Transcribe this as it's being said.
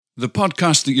The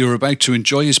podcast that you're about to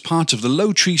enjoy is part of the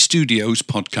Low Tree Studios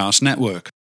podcast network.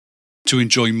 To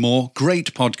enjoy more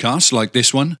great podcasts like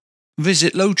this one,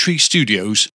 visit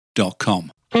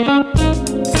lowtreestudios.com.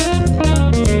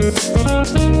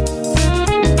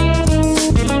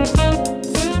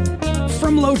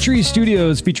 From Low Tree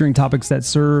Studios, featuring topics that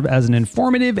serve as an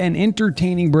informative and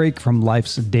entertaining break from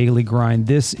life's daily grind.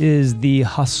 This is the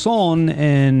Hassan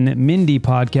and Mindy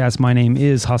podcast. My name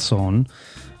is Hassan.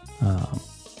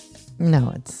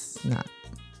 No, it's not.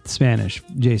 Spanish,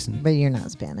 Jason. But you're not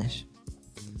Spanish.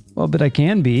 Well, but I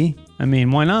can be. I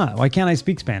mean, why not? Why can't I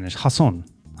speak Spanish? Hassan.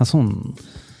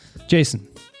 Jason.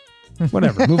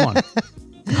 Whatever, move on.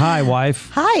 Hi, wife.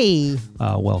 Hi.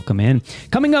 Welcome in.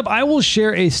 Coming up, I will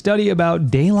share a study about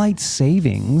daylight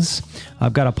savings.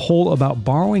 I've got a poll about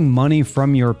borrowing money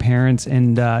from your parents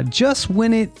and just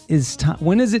when is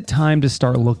it time to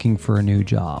start looking for a new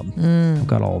job? I've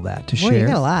got all that to share. You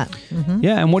got a lot. Mm-hmm.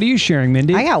 Yeah, and what are you sharing,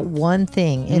 Mindy? I got one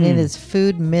thing, and it is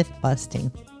food myth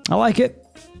busting. I like it.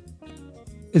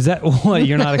 Is that what?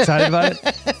 You're not excited about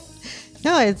it?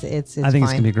 No, it's I think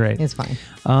it's going to be great. It's fine.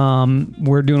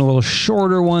 We're doing a little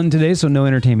shorter one today, so no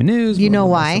entertainment news. You know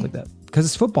why? Because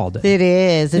it's football day. It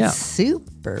is. It's Yeah.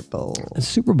 Super Bowl. It's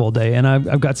Super Bowl day, and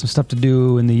I've got some stuff to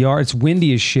do in the yard. It's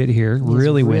windy as shit here.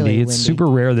 Really windy. It's super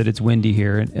rare that it's windy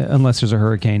here, unless there's a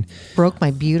hurricane. Broke my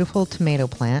beautiful tomato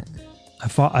plant. I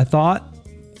thought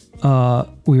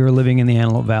we were living in the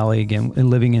Antelope Valley again, and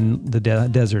living in the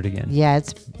desert again. Yeah,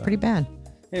 it's pretty bad.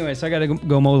 Anyway, so I got to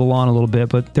go mow the lawn a little bit,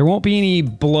 but there won't be any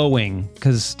blowing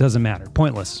because it doesn't matter.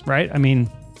 Pointless, right? I mean,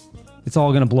 it's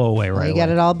all going to blow away right away. You got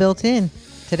it all built in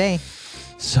today.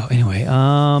 So anyway,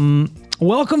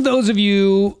 welcome those of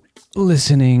you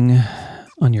listening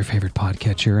on your favorite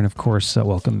podcatcher. And of course,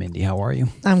 welcome Mindy. How are you?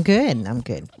 I'm good.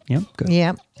 Yep, good.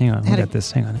 Yep. Hang on, I got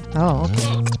this. Hang on. Oh,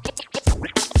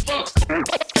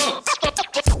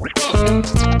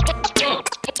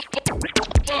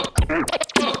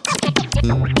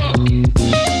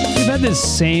 We've had this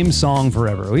same song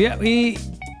forever. We've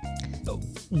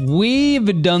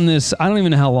done this. I don't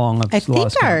even know how long. I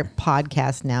think our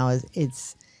podcast now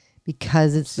it's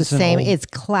because it's the same. It's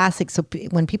classic. So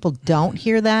when people don't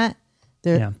hear that,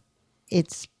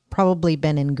 it's probably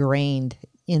been ingrained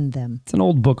in them. It's an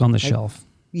old book on the shelf.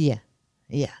 Yeah.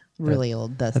 Really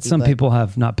old, dusty. That some people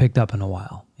have not picked up in a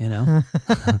while. You know.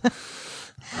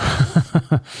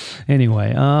 Anyway,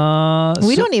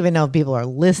 we don't even know if people are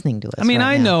listening to us. I mean,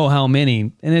 right I now. know how many,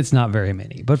 and it's not very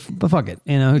many, but fuck it.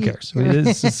 You know, who cares?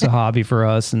 It's a hobby for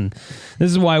us, and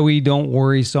this is why we don't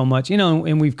worry so much. You know,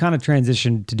 and we've kind of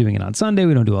transitioned to doing it on Sunday.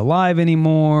 We don't do a live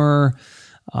anymore.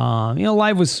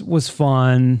 Live was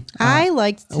fun. I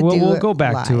liked to we'll go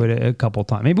back live. to it a couple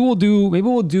times. Maybe we'll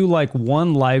do like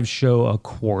one live show a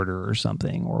quarter or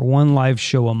something, or one live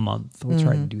show a month. We'll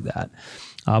try to do that.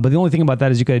 But the only thing about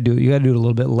that is you got to do it a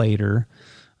little bit later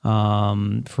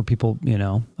for people, you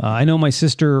know. I know my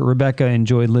sister Rebecca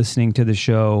enjoyed listening to the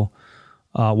show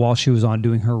while she was on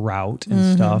doing her route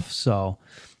and stuff. So,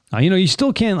 you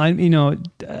still can. I don't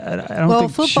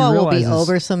think football she will realizes. be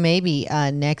over, so maybe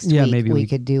next week maybe we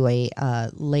could do a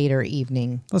later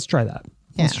evening. Let's try that.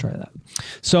 Let's try that.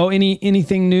 So,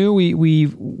 anything new?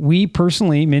 We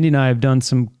personally, Mindy and I have done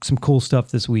some cool stuff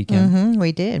this weekend. Mm-hmm,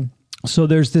 we did. So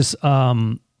there's this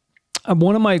one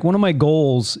of my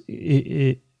goals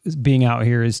is being out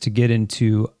here is to get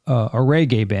into a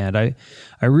reggae band. I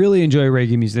really enjoy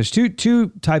reggae music. There's two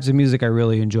types of music I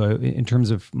really enjoy in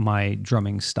terms of my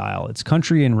drumming style. It's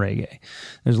country and reggae.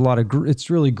 There's a lot of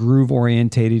it's really groove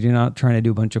orientated. You're not trying to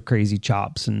do a bunch of crazy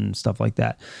chops and stuff like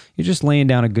that. You're just laying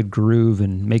down a good groove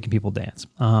and making people dance.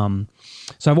 So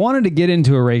I've wanted to get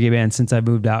into a reggae band since I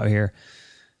moved out here.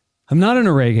 I'm not in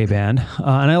a reggae band,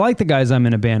 and I like the guys I'm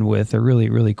in a band with. They're really,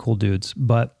 really cool dudes.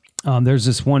 But there's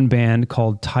this one band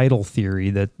called Title Theory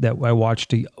that I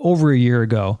watched over a year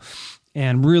ago,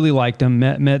 and really liked them.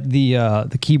 Met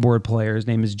the keyboard player. His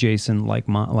name is Jason, like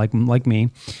me.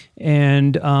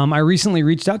 And I recently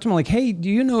reached out to him, like, hey, do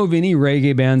you know of any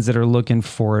reggae bands that are looking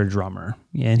for a drummer?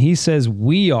 And he says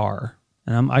we are,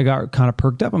 and I got kind of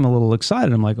perked up. I'm a little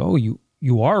excited. I'm like, oh, you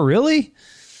are really?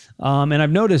 And I've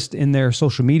noticed in their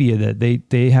social media that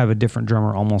they have a different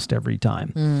drummer almost every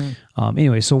time.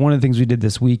 Anyway, so one of the things we did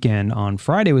this weekend on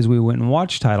Friday was we went and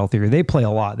watched Title Theory. They play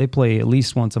a lot. They play at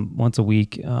least once a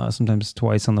week, sometimes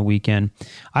twice on the weekend.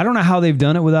 I don't know how they've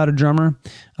done it without a drummer.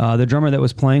 The drummer that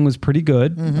was playing was pretty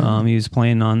good. He was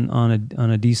playing on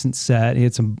a decent set. He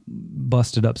had some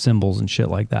busted up cymbals and shit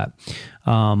like that.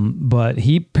 But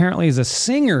he apparently is a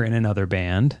singer in another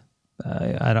band.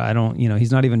 I don't,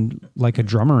 he's not even like a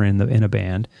drummer in a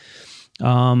band.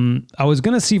 I was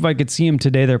going to see if I could see them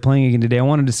today. They're playing again today. I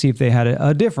wanted to see if they had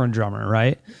a different drummer,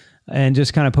 right? And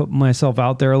just kind of put myself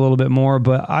out there a little bit more.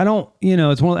 But I don't,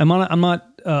 it's one. I'm not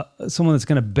someone that's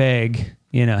going to beg,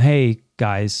 hey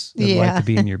guys, I'd like to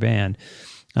be in your band.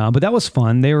 But that was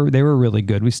fun. They were really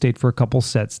good. We stayed for a couple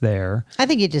sets there. I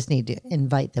think you just need to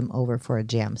invite them over for a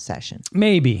jam session.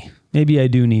 Maybe I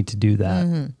do need to do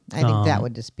that. I think that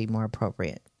would just be more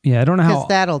appropriate. Yeah, I don't know how. Because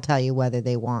that'll tell you whether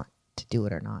they want to do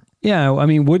it or not. Yeah, I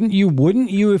mean, wouldn't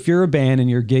you, if you're a band and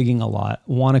you're gigging a lot,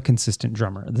 want a consistent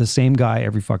drummer, the same guy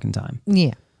every fucking time?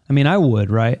 Yeah. I mean, I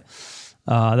would, right?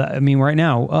 Right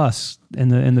now, us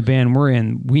in the band we're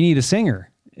in, we need a singer.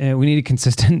 We need a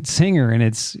consistent singer, and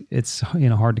it's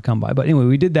hard to come by. But anyway,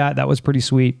 we did that. That was pretty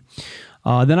sweet.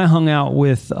 Then I hung out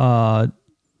with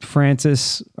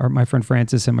Francis, or my friend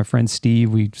Francis, and my friend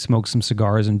Steve. We smoked some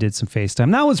cigars and did some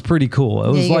FaceTime. That was pretty cool.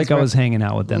 It was like I was hanging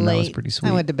out with them. Late. That was pretty sweet.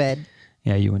 I went to bed.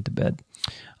 Yeah, you went to bed.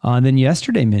 Then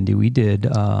yesterday, Mindy, we did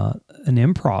an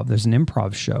improv. There's an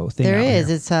improv show thing. There is.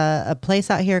 Here. It's a place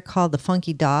out here called the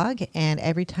Funky Dog, and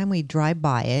every time we drive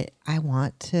by it, I've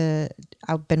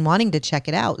been wanting to check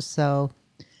it out. So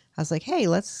I was like, hey,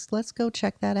 let's go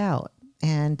check that out.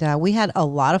 And we had a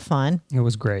lot of fun. It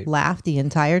was great. Laughed the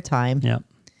entire time. Yeah.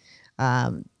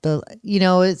 We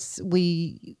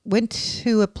went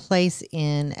to a place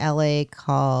in LA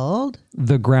called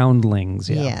The Groundlings.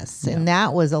 Yeah. Yes, and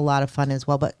that was a lot of fun as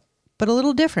well, but a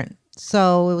little different.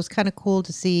 So it was kind of cool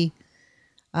to see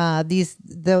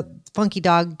the Funky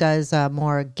Dog does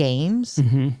more games.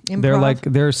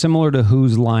 Mm-hmm. They're similar to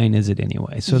Whose Line Is It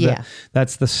Anyway? So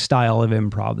that's the style of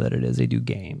improv that it is. They do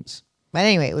games. But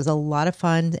anyway, it was a lot of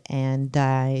fun, and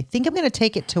I think I'm going to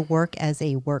take it to work as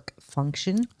a work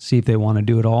function. See if they want to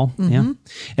do it all. Mm-hmm. Yeah.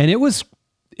 And it was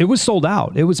sold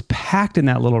out. It was packed in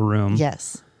that little room.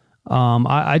 Yes.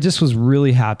 I just was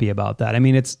really happy about that. I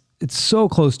mean, it's so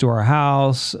close to our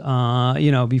house.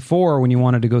 Before, when you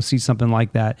wanted to go see something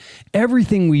like that,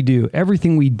 everything we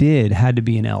did had to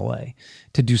be in LA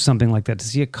to do something like that, to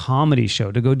see a comedy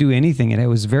show, to go do anything. And it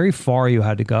was very far you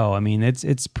had to go. I mean,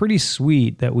 it's pretty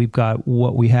sweet that we've got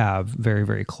what we have very,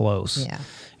 very close. Yeah.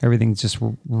 Everything's just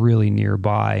really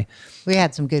nearby. We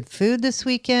had some good food this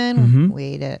weekend. Mm-hmm. We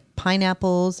ate at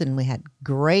Pineapples, and we had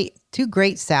two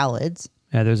great salads.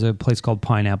 Yeah, there's a place called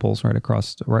Pineapples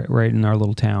right in our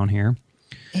little town here.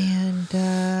 And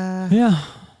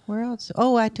where else?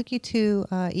 Oh, I took you to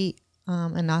eat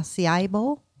an acai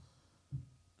bowl.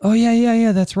 Oh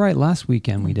yeah. That's right. Last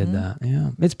weekend we did that.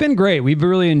 Yeah, it's been great. We've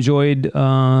really enjoyed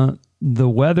the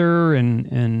weather,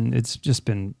 and it's just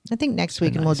been. I think next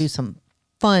weekend we'll do some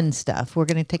fun stuff. We're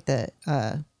going to take the.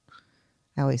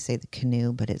 I always say the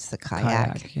canoe, but it's the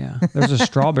kayak. Yeah. There's a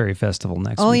strawberry festival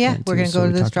next weekend. Oh, yeah. We're going to go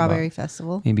to the strawberry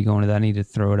festival. Maybe going to that. I need to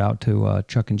throw it out to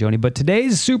Chuck and Joni. But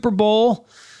today's Super Bowl,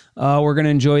 we're going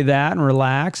to enjoy that and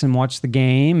relax and watch the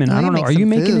game. And I don't know, are you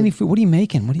making any food? What are you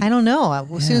making? I don't know.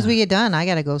 As soon as we get done, I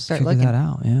got to go start looking. Figure that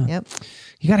out, yeah. Yep.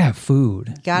 You got to have food.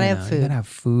 You got to have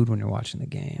food when you're watching the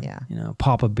game. Yeah.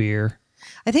 Pop a beer.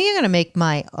 I think I'm going to make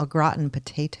my au gratin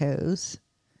potatoes.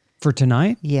 For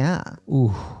tonight? Yeah.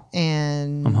 Ooh.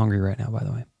 And I'm hungry right now, by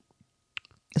the way.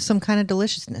 Some kind of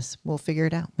deliciousness. We'll figure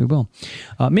it out. We will.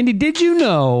 Mindy, did you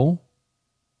know,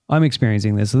 I'm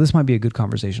experiencing this, so this might be a good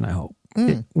conversation, I hope.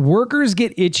 Workers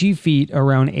get itchy feet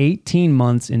around 18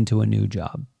 months into a new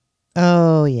job.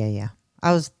 Oh, yeah.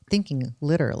 I was thinking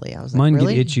literally. I was like, mine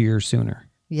really? Get itchier sooner.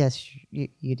 Yes,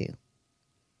 you do.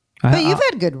 But you've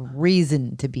had good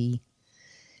reason to be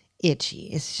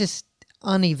itchy. It's just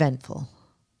uneventful.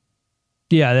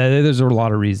 Yeah, there's a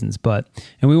lot of reasons, and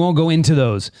we won't go into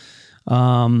those.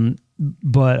 And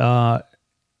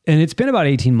it's been about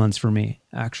 18 months for me,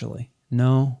 actually.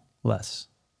 No less.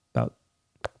 About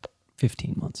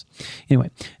 15 months. Anyway,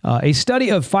 a study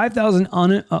of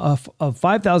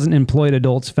 5,000 employed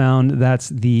adults found that's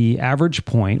the average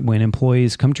point when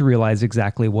employees come to realize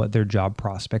exactly what their job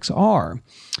prospects are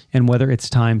and whether it's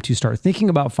time to start thinking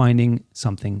about finding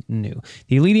something new.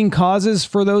 The leading causes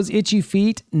for those itchy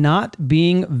feet: not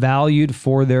being valued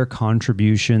for their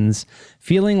contributions,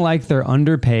 feeling like they're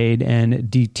underpaid, and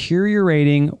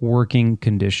deteriorating working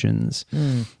conditions.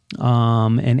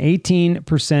 And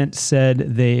 18% said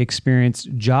they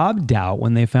experienced job doubt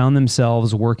when they found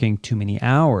themselves working too many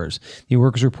hours. The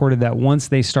workers reported that once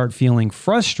they start feeling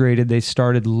frustrated, they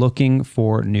started looking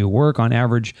for new work, on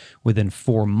average within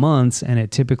 4 months, and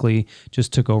it typically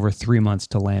just took over 3 months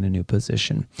to land a new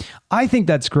position. I think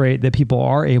that's great that people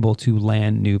are able to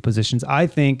land new positions.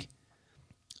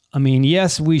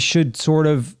 Yes, we should sort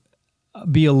of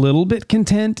be a little bit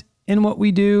content in what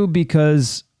we do,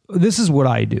 because this is what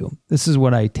I do. This is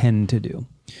what I tend to do.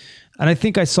 And I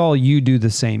think I saw you do the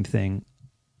same thing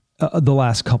the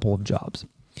last couple of jobs.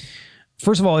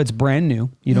 First of all, it's brand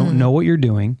new. You don't know what you're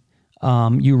doing.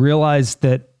 You realize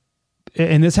that,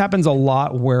 and this happens a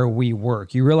lot where we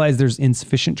work, you realize there's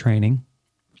insufficient training.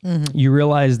 You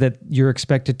realize that you're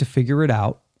expected to figure it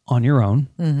out on your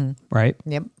own, right?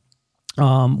 Yep.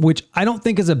 Which I don't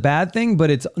think is a bad thing,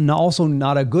 but it's also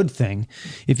not a good thing.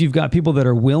 If you've got people that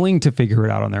are willing to figure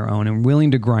it out on their own and willing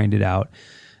to grind it out,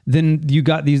 then you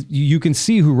got these, you can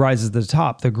see who rises to the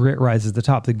top. The grit rises to the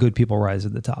top. The good people rise to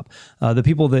the top. The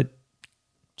people that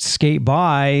skate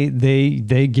by,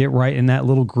 they get right in that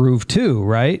little groove too,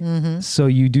 right? So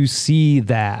you do see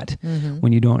that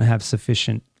when you don't have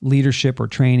sufficient leadership or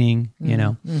training, you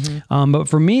know. But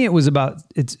for me, it was about,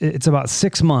 it's about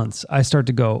 6 months. I start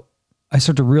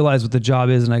to realize what the job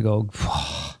is, and I go,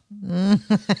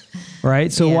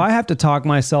 right? So I have to talk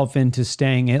myself into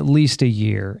staying at least a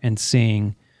year and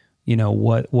seeing, you know,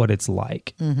 what it's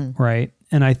like, right?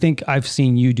 And I think I've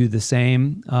seen you do the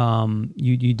same.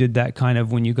 You did that kind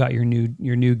of when you got your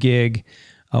new gig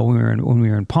when we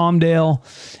were in Palmdale,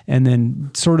 and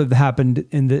then sort of happened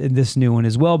in this new one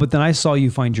as well. But then I saw you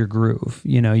find your groove.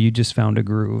 You know, you just found a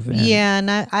groove. And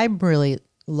I'm really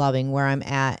loving where I'm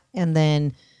at. And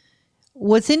then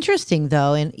what's interesting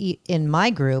though, in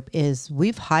my group is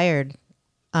we've hired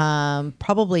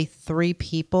probably 3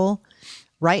 people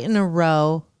right in a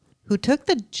row who took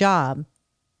the job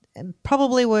and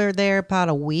probably were there about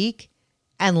a week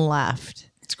and left.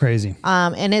 It's crazy.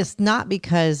 And it's not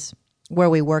because where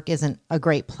we work isn't a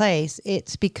great place.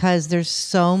 It's because there's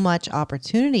so much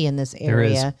opportunity in this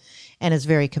area and it's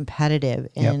very competitive.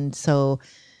 And so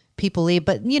people leave.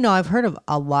 But, you know, I've heard of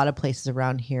a lot of places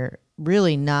around here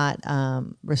really not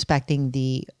respecting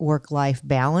the work-life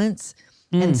balance.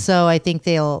 And so I think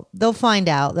they'll find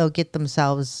out, they'll get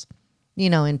themselves, you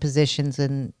know, in positions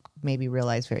and maybe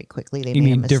realize very quickly they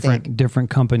made a mistake. Different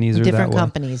companies are different that way.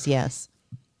 companies, yes.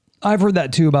 I've heard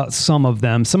that too about some of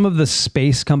them. Some of the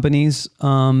space companies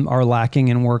are lacking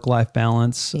in work-life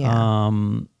balance.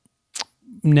 Now,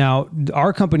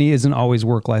 our company isn't always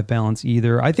work-life balance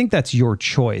either. I think that's your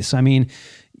choice. I mean,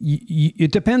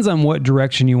 it depends on what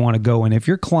direction you want to go in. If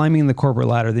you're climbing the corporate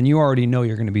ladder, then you already know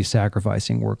you're going to be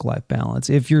sacrificing work-life balance.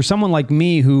 If you're someone like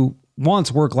me who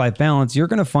wants work-life balance, you're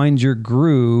going to find your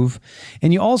groove.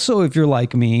 And you also, if you're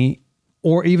like me,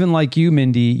 or even like you,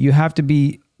 Mindy, you have to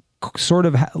be sort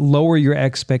of lower your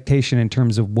expectation in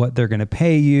terms of what they're going to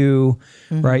pay you,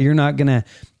 right? You're not going to,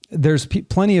 there's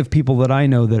plenty of people that I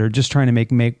know that are just trying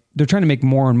to they're trying to make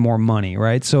more and more money,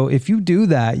 right? So if you do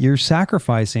that, you're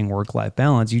sacrificing work-life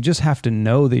balance. You just have to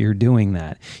know that you're doing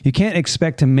that. You can't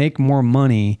expect to make more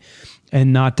money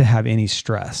and not to have any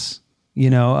stress. You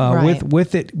know,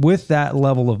 with that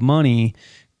level of money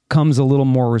comes a little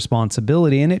more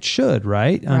responsibility, and it should,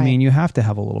 right? I mean, you have to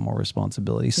have a little more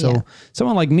responsibility. So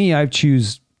someone like me, I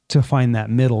choose to find that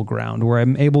middle ground where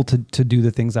I'm able to do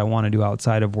the things I want to do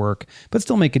outside of work, but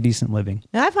still make a decent living.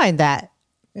 And I find that,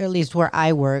 at least where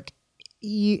I work,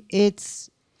 it's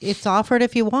offered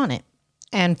if you want it.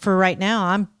 And for right now,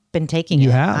 I've been taking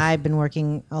it. I've been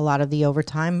working a lot of the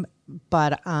overtime,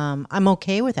 but I'm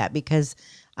okay with that because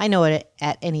I know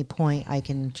at any point I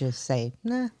can just say,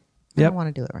 nah, I don't want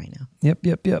to do it right now.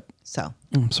 Yep. So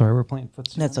I'm sorry, we're playing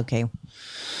footsie. That's okay.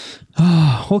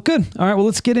 Well, good. All right, well,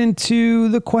 let's get into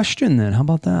the question then. How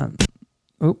about that?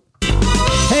 Oh.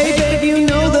 Hey, babe, you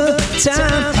know the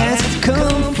time has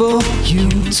come for you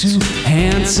to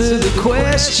answer the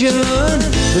question of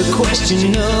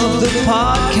the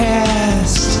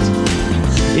podcast.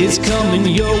 It's coming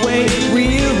your way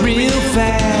real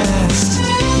fast.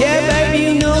 Yeah, baby,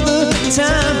 you know the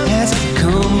time has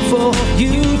come for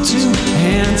you to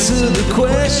answer the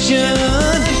question.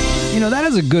 You know, that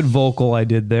is a good vocal I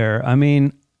did there. I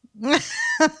mean...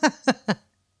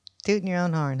 Tooting your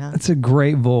own horn, huh? That's a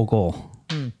great vocal.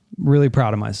 Really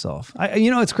proud of myself.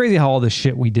 It's crazy how all the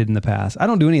shit we did in the past. I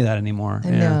don't do any of that anymore.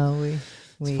 No,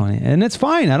 it's funny. And it's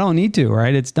fine. I don't need to,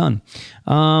 right? It's done.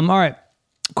 All right.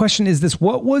 Question is this: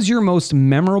 what was your most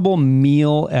memorable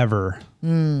meal ever?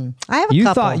 I have a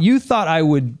couple. You thought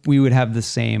we would have the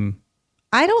same.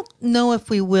 I don't know if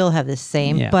we will have the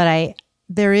same, but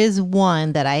there is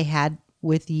one that I had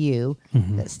with you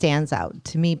that stands out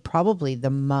to me probably the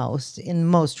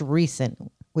most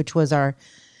recent, which was our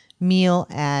meal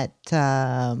at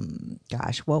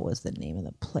what was the name of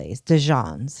the place?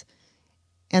 Dijon's.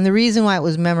 And the reason why it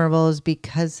was memorable is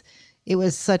because it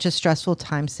was such a stressful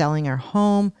time selling our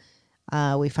home.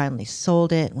 We finally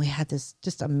sold it, and we had this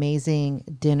just amazing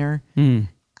dinner. The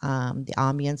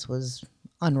ambience was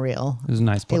unreal. It was a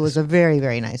nice place. It was a very,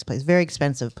 very nice place. Very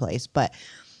expensive place, but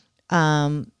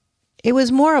It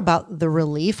was more about the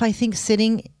relief, I think,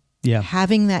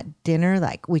 having that dinner,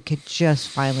 like we could just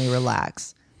finally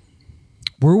relax.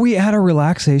 Were we at a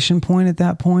relaxation point at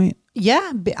that point?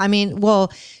 Yeah. I mean,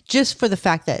 well, just for the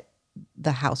fact that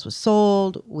the house was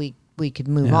sold, we could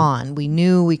move on. We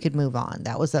knew we could move on.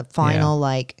 That was a final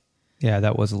Yeah,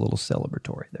 that was a little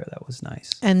celebratory there. That was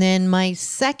nice. And then my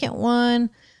second one,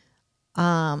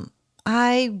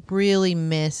 I really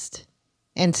missed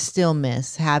and still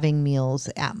miss having meals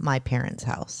at my parents'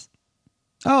 house.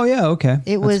 Oh yeah, okay.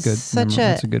 That's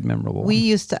a good memorable. We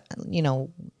used to, of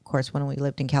course, when we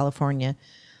lived in California,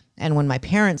 and when my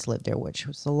parents lived there, which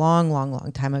was a long, long,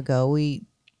 long time ago,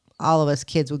 all of us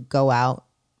kids would go out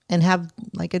and have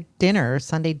like a dinner,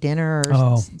 Sunday dinner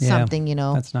or something,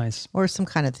 That's nice. Or some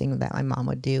kind of thing that my mom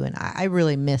would do. And I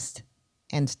really missed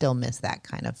and still miss that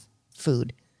kind of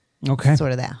food. Okay.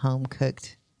 Sort of that home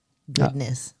cooked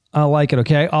goodness. I like it.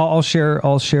 Okay. I'll share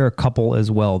a couple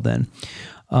as well then.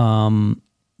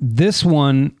 This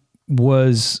one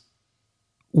was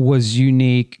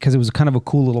unique because it was kind of a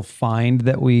cool little find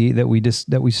that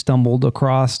we stumbled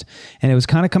across, and it was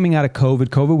kind of coming out of COVID.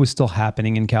 COVID was still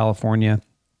happening in California,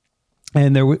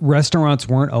 and restaurants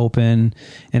weren't open,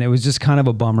 and it was just kind of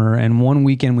a bummer. And one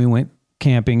weekend we went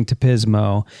camping to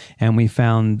Pismo, and we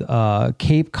found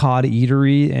Cape Cod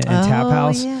Eatery and Tap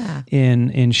House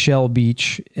in Shell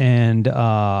Beach, and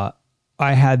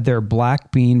I had their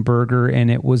black bean burger, and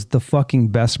it was the fucking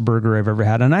best burger I've ever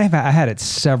had. And I had it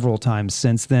several times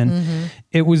since then. Mm-hmm.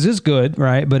 It was as good,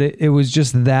 right? But it was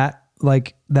just that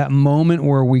moment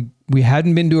where we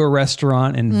hadn't been to a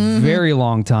restaurant in a very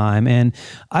long time. And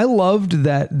I loved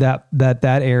that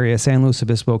area, San Luis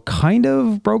Obispo, kind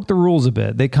of broke the rules a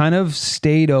bit. They kind of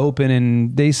stayed open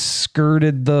and they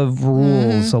skirted the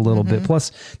rules a little bit.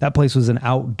 Plus that place was an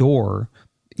outdoor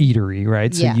eatery,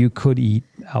 right? So you could eat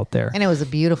out there. And it was a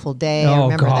beautiful day. I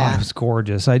remember that. It was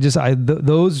gorgeous.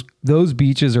 Those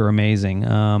beaches are amazing.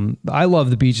 I love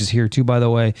the beaches here too, by the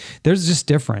way. There's just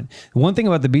different. One thing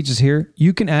about the beaches here,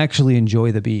 you can actually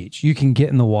enjoy the beach. You can get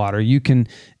in the water. You can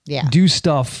do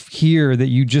stuff here that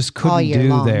you just couldn't do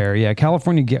long. There. Yeah.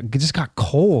 California just got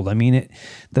cold. I mean,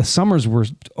 the summers were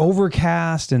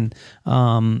overcast and,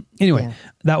 anyway,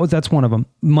 that's one of them.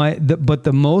 But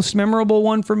the most memorable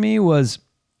one for me was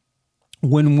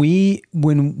when we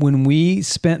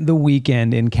spent the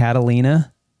weekend in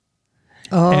Catalina,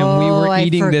 and we were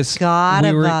eating this.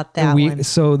 About that one.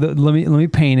 So let me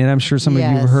paint it. I'm sure some of you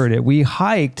have heard it. We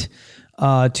hiked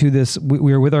to this. We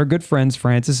were with our good friends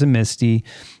Francis and Misty.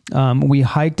 We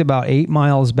hiked about 8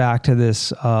 miles back to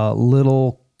this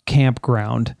little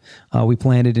campground. We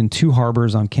landed in 2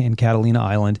 harbors in Catalina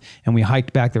Island, and we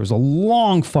hiked back. There was a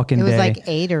long fucking day. It was like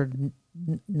 8 or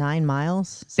 9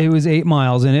 miles. It was 8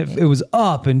 miles, and it was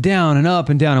up and down and up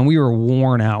and down, and we were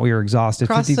worn out. We were exhausted.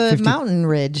 Across the mountain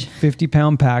ridge.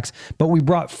 50-pound packs, but we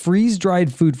brought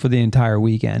freeze-dried food for the entire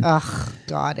weekend. Ugh,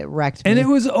 God, it wrecked me. And it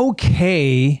was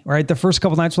okay, right? The first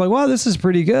couple nights, we're like, wow, this is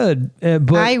pretty good.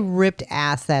 But I ripped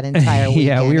ass that entire weekend.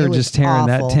 Yeah, we were just tearing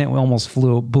that tent. We almost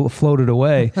floated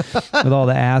away with all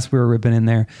the ass we were ripping in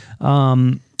there.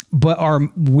 But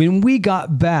when we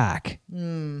got back...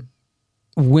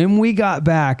 When we got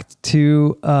back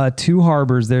to 2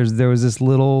 Harbors, there was this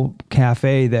little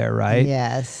cafe there, right?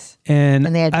 Yes. And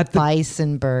they had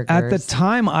bison burgers. At the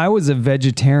time, I was a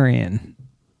vegetarian.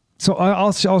 So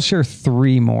I'll share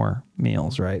 3 more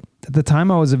meals, right? At the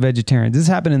time, I was a vegetarian. This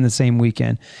happened in the same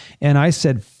weekend. And I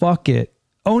said, fuck it.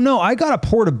 Oh, no, I got a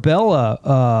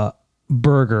Portobello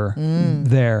burger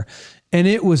there. And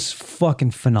it was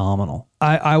fucking phenomenal.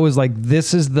 I was like,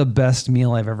 this is the best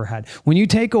meal I've ever had. When you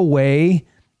take away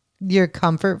your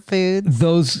comfort foods,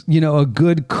 those, a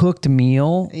good cooked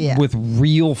meal with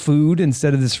real food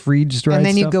instead of this freeze-dried stuff. And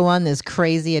then you go on this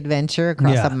crazy adventure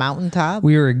across a mountaintop.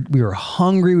 We were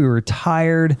hungry. We were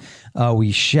tired.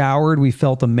 We showered. We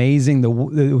felt amazing.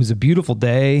 It was a beautiful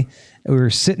day. We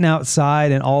were sitting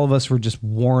outside and all of us were just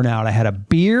worn out. I had a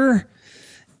beer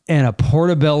and a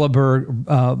Portobello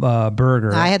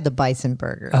burger. I had the bison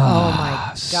burger. Oh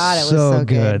my God, it was so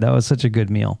good. That was such a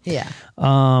good meal. Yeah.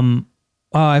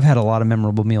 I've had a lot of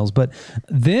memorable meals, but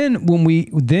then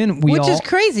which is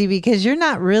crazy because you're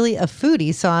not really a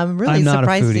foodie, so I'm really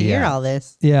surprised to hear all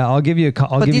this. Yeah, I'll give you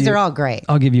but these are all great.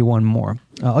 I'll give you one more.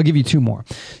 I'll give you 2 more.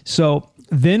 So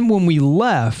then when we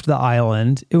left the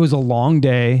island, it was a long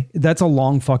day. That's a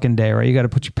long fucking day, right? You got to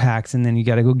put your packs and then you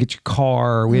got to go get your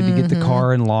car. We had to get the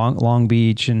car in Long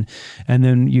Beach and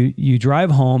then you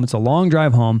drive home. It's a long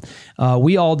drive home.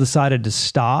 We all decided to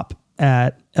stop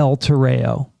at El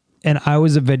Toreo, and I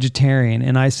was a vegetarian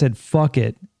and I said, fuck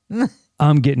it.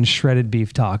 I'm getting shredded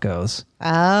beef tacos.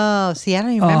 Oh, see, I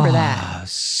don't even remember that.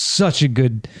 Such a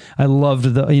good. I loved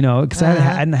the because I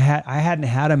hadn't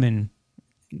had them in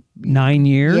 9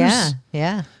 years.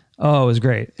 Yeah. Oh, it was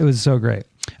great. It was so great.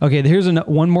 Okay, here's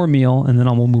one more meal, and then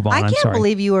we'll move on. I can't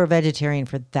believe you were a vegetarian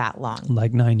for that long.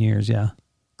 Like 9 years, yeah.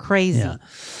 Crazy. Yeah.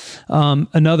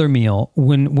 Another meal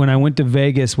when I went to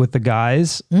Vegas with the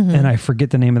guys, and I forget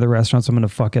the name of the restaurant, so I'm going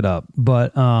to fuck it up.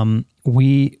 But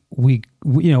we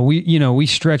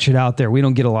stretch it out there. We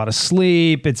don't get a lot of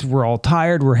sleep. We're all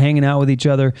tired. We're hanging out with each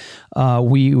other.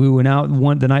 We went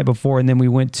out the night before, and then we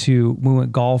went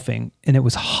golfing, and it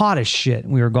was hot as shit.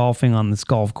 We were golfing on this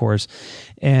golf course,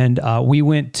 and we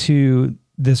went to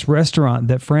this restaurant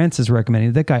that Francis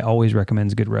recommended. That guy always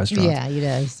recommends good restaurants. Yeah, he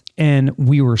does. And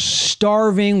we were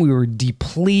starving. We were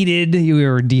depleted. We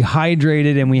were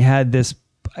dehydrated. And we had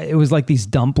it was like these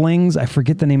dumplings. I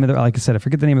forget the name of like I said, I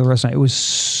forget the name of the restaurant. It was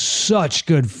such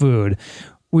good food.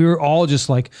 We were all just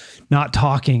like not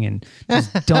talking and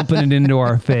just dumping it into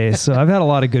our face. So I've had a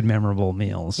lot of good memorable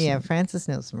meals. Yeah, Francis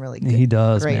knows some really good,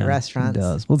 great restaurants. He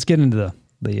does. Let's get into the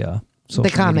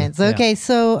comments. Media. Okay,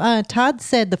 so Todd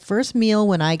said the first meal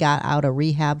when I got out of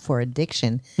rehab for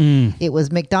addiction, it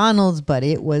was McDonald's, but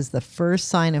it was the first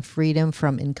sign of freedom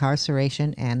from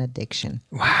incarceration and addiction.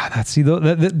 Wow, that's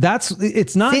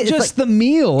it's not just the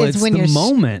meal; it's when the you're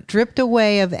moment stripped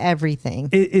away of everything.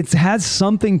 It has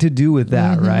something to do with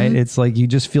that, right? It's like you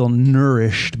just feel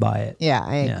nourished by it. Yeah,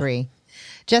 I agree.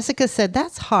 Jessica said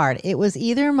that's hard. It was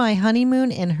either my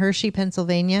honeymoon in Hershey,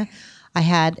 Pennsylvania. I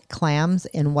had clams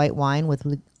and white wine with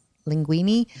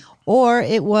linguine, or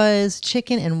it was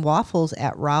chicken and waffles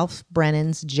at Ralph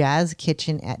Brennan's Jazz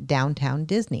Kitchen at downtown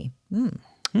Disney.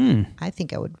 I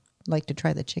think I would like to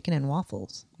try the chicken and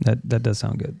waffles. That does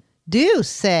sound good. Deuce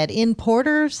said in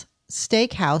Porter's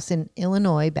Steakhouse in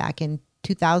Illinois back in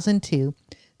 2002,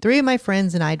 3 of my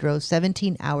friends and I drove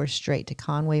 17 hours straight to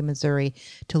Conway, Missouri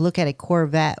to look at a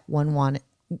Corvette one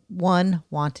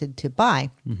wanted to buy.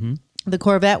 The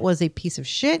Corvette was a piece of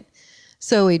shit,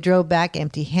 so we drove back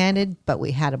empty-handed, but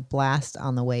we had a blast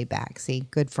on the way back. See,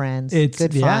 good friends, good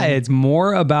fun. Yeah, it's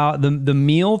more about the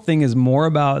meal thing is more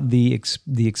about the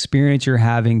experience you're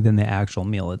having than the actual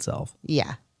meal itself.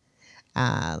 Yeah.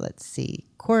 Let's see.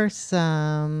 Of course, this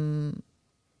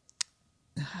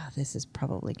is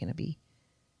probably going to be...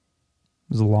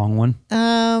 It was a long one.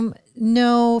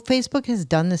 No, Facebook has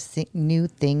done this new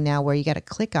thing now where you got to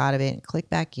click out of it and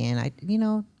click back in.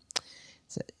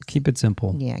 Keep it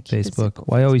simple. Yeah, keep Facebook. it simple.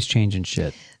 Why always changing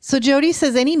shit? So Jody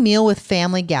says any meal with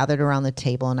family gathered around the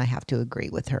table, and I have to agree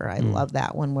with her. I love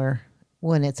that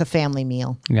when it's a family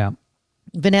meal. Yeah.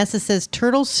 Vanessa says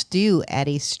turtle stew at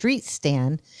a street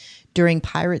stand during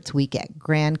Pirates Week at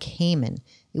Grand Cayman.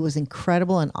 It was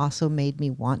incredible and also made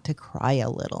me want to cry a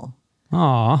little.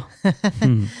 Aw.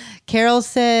 Carol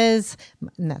says,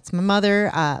 and that's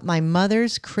my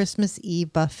mother's Christmas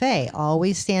Eve buffet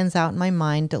always stands out in my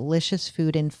mind, delicious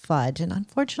food and fudge. And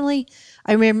unfortunately,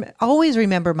 I always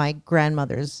remember my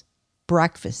grandmother's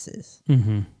breakfasts.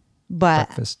 But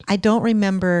Breakfast. I don't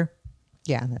remember.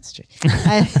 Yeah, that's true.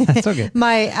 That's okay.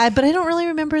 But I don't really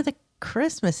remember the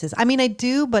Christmases. I mean, I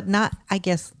do, but not, I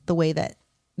guess, the way that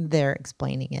they're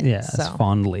explaining it. Yeah, as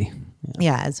fondly.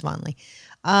 Yeah, as fondly.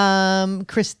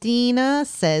 Christina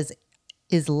says,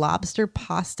 is lobster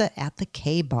pasta at the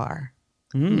K-Bar?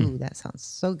 Ooh, that sounds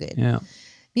so good. Yeah.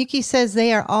 Yuki says,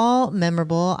 they are all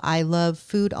memorable. I love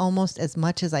food almost as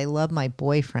much as I love my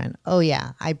boyfriend. Oh,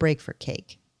 yeah, I break for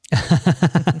cake.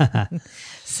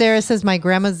 Sarah says, my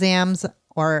grandma Zams,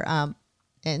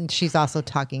 and she's also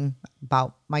talking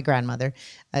about my grandmother.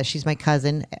 She's my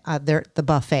cousin. They're the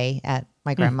buffet at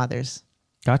my grandmother's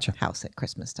house at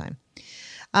Christmas time.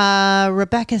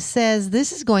 Rebecca says,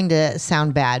 this is going to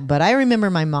sound bad, but I remember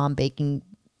my mom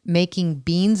making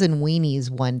beans and weenies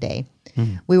one day.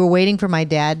 We were waiting for my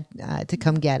dad to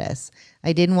come get us.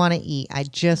 I didn't want to eat. I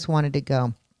just wanted to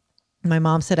go. My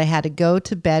mom said I had to go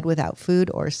to bed without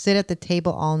food or sit at the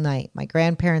table all night. My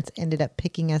grandparents ended up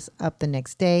picking us up the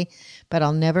next day, but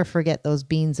I'll never forget those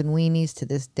beans and weenies. To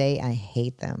this day, I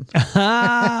hate them.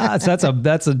 So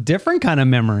that's a different kind of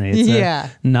memory.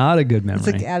 It's not a good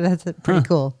memory. That's pretty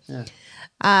cool.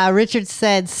 Yeah. Richard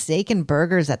said steak and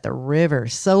burgers at the river.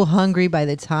 So hungry by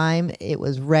the time it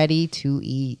was ready to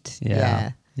eat.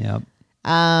 Yeah. Yep.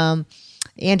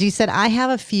 Angie said, I have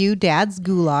a few dad's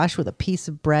goulash with a piece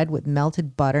of bread with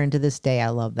melted butter. And to this day, I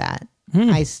love that.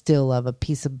 I still love a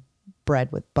piece of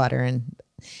bread with butter. And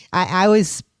I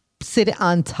always sit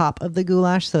on top of the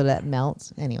goulash so that it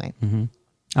melts. Anyway. I don't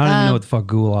even know what the fuck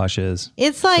goulash is.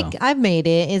 It's like, I've made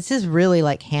it. It's just really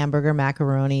like hamburger,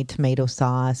 macaroni, tomato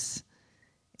sauce.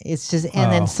 It's just,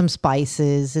 and then some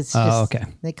spices. It's just, okay.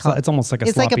 It's almost like a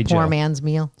sloppy Joe. It's like a poor man's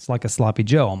meal. It's like a sloppy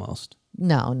Joe almost.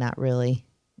 No, not really.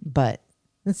 But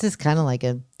it's just kind of like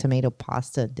a tomato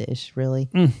pasta dish, really.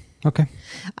 Okay.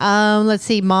 Let's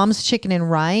see. Mom's chicken and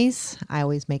rice. I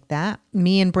always make that.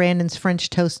 Me and Brandon's French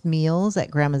toast meals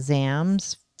at Grandma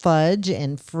Zam's. Fudge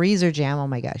and freezer jam. Oh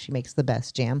my gosh, she makes the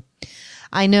best jam.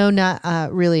 I know not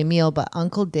really a meal, but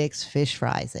Uncle Dick's fish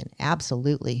fries. And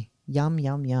absolutely. Yum,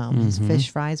 yum, yum. His fish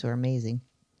fries were amazing.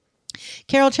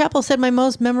 Carol Chappell said, my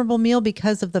most memorable meal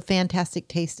because of the fantastic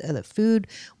taste of the food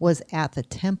was at the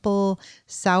Temple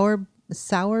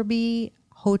Sowerby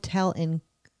Hotel in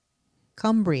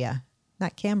Cumbria.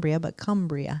 Not Cambria, but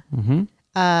Cumbria.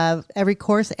 Every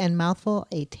course and mouthful,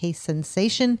 a taste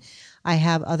sensation. I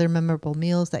have other memorable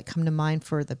meals that come to mind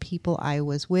for the people I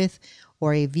was with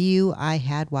or a view I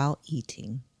had while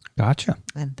eating. Gotcha.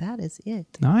 And that is it.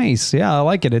 Nice. Yeah, I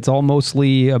like it. It's all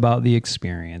mostly about the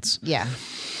experience. Yeah.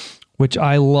 Which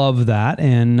I love that.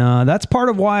 And that's part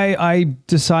of why I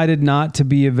decided not to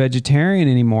be a vegetarian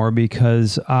anymore,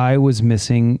 because I was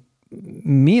missing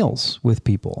meals with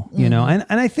people, you know, and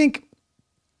I think,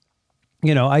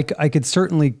 you know, I could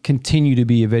certainly continue to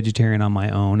be a vegetarian on my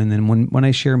own. And then when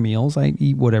I share meals, I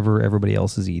eat whatever everybody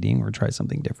else is eating or try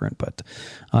something different. But,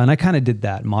 and I kind of did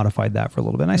that, modified that for a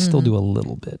little bit. And I still do a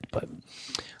little bit, but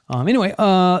anyway,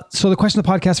 so the question of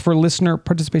the podcast for listener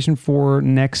participation for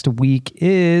next week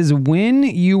is, when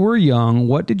you were young,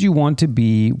 what did you want to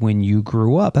be when you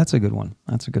grew up? That's a good one.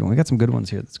 We got some good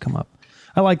ones here that's come up.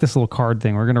 I like this little card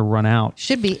thing. We're going to run out.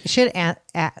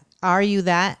 Are you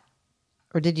that?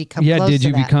 Or did you come? Yeah, close did to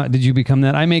you that? become? Did you become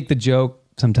that? I make the joke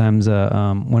sometimes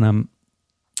when I'm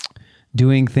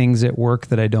doing things at work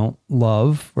that I don't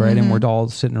love, right? And we're all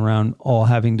sitting around, all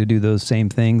having to do those same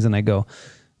things, and I go,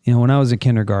 you know, when I was a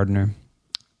kindergartner,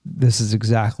 this is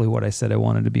exactly what I said I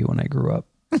wanted to be when I grew up.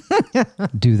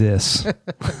 Do this.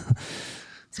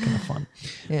 It's kind of fun.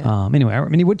 Yeah. Anyway, I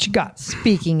mean, what you got?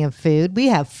 Speaking of food, we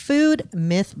have food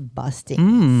myth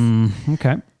busting.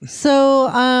 Okay.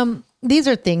 So, these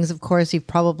are things, of course, you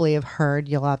probably have heard.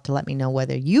 You'll have to let me know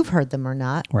whether you've heard them or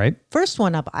not. Right. First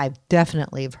one up, I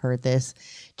definitely have heard this.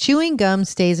 Chewing gum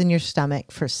stays in your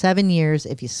stomach for 7 years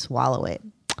if you swallow it.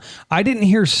 I didn't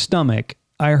hear stomach.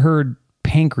 I heard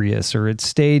pancreas, or it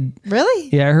stayed. Really?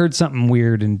 Yeah, I heard something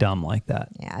weird and dumb like that.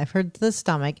 Yeah, I've heard the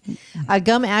stomach.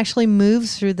 Gum actually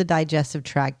moves through the digestive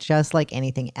tract just like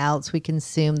anything else we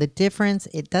consume. The difference,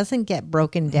 it doesn't get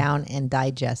broken down and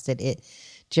digested. It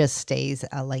just stays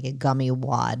like a gummy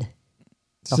wad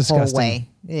the whole way.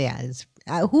 Yeah.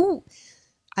 I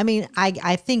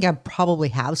think I probably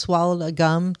have swallowed a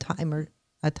gum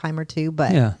a time or two,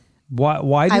 but yeah.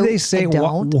 Why do they say,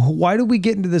 why do we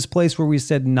get into this place where we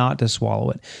said not to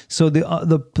swallow it? So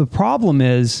the problem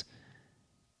is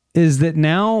that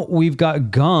now we've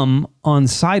got gum on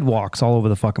sidewalks all over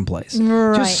the fucking place.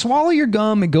 Right. Just swallow your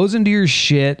gum. It goes into your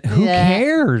shit. Who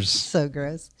cares? So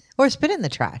gross. Or spit it in the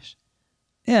trash.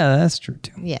 Yeah, that's true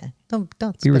too. Yeah. Don't Be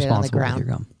spit responsible it on the ground. with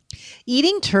your gum.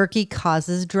 Eating turkey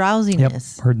causes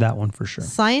drowsiness. Yep, heard that one for sure.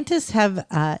 Scientists have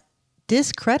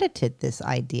discredited this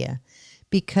idea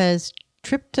because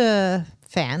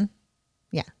tryptophan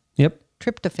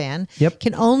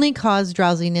can only cause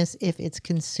drowsiness if it's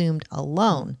consumed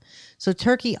alone. So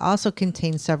turkey also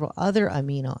contains several other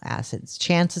amino acids.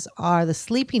 Chances are the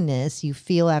sleepiness you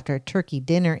feel after a turkey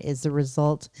dinner is the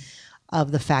result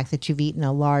of the fact that you've eaten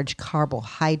a large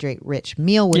carbohydrate-rich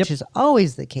meal, which is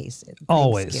always the case.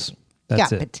 Always.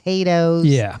 That's it. Potatoes.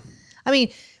 Yeah. I mean,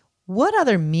 what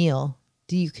other meal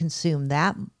do you consume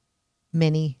that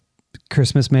many?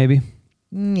 Christmas, maybe.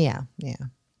 Yeah.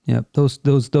 Yep.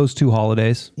 Those two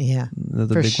holidays. Yeah. They're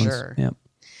the for big sure. ones.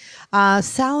 Yep.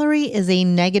 Celery is a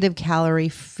negative calorie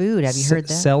food. Have you heard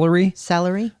that? Celery?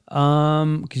 Celery?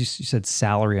 Because you said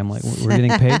salary. I'm like, we're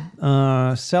getting paid?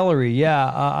 Celery.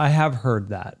 Yeah, I have heard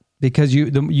that. Because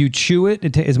you chew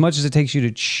it, as much as it takes you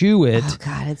to chew it. Oh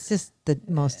God, it's just the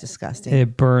most disgusting.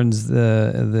 It burns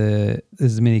the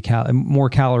as many more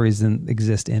calories than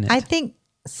exist in it. I think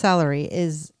celery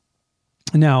is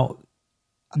now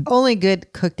only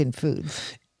good cooked in food.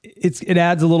 It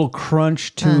adds a little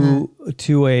crunch to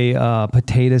a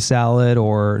potato salad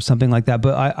or something like that.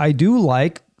 But I do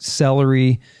like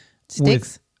celery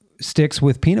sticks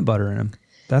with peanut butter in them.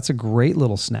 That's a great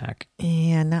little snack.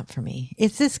 Yeah, not for me.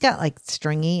 It's just got like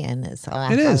stringy and it's.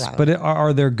 It is, but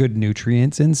are there good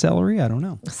nutrients in celery? I don't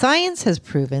know. Science has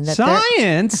proven that.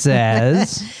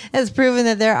 Has proven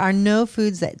that there are no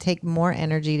foods that take more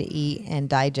energy to eat and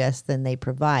digest than they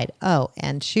provide. Oh,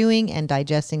 and chewing and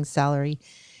digesting celery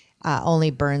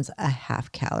only burns a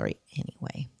half calorie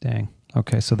anyway. Dang.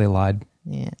 Okay, so they lied.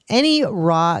 Yeah. Any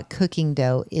raw cooking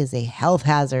dough is a health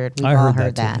hazard. We've I all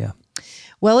heard that too, yeah.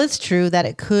 Well, it's true that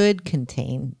it could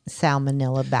contain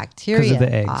salmonella bacteria. 'Cause of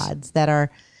the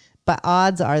eggs. But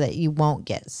odds are that you won't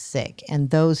get sick, and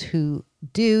those who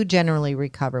do generally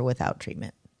recover without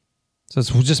treatment. So it's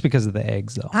just because of the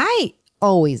eggs, though. I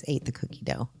always ate the cookie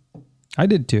dough. I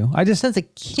did too. Since a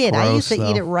kid, I used to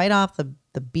eat it right off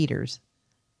the beaters.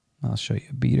 I'll show you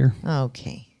a beater.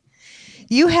 Okay.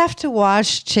 You have to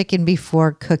wash chicken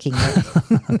before cooking it.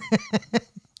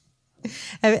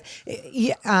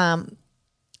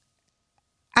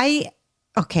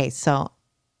 So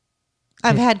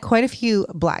I've had quite a few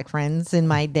black friends in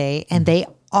my day, and they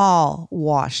all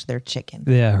wash their chicken.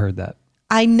 Yeah, I heard that.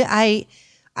 I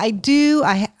do.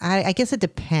 I guess it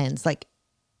depends. Like,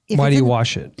 why do you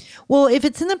wash it? Well, if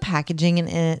it's in the packaging and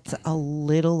it's a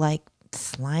little like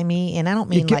slimy, and I don't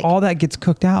mean like all that gets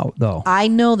cooked out though. I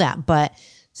know that, but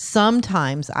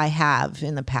sometimes I have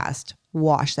in the past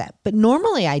washed that, but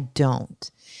normally I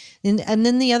don't. And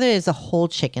then the other is a whole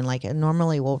chicken. Like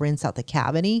normally we'll rinse out the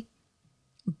cavity,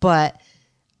 but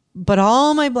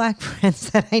all my black friends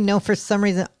that I know for some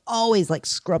reason always like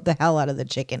scrub the hell out of the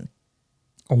chicken.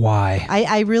 Why?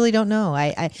 I really don't know.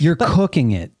 You're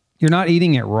cooking it. You're not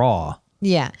eating it raw.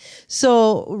 Yeah.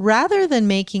 So rather than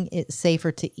making it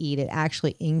safer to eat, it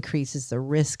actually increases the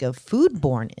risk of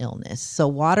foodborne illness. So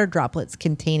water droplets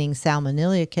containing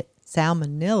salmonella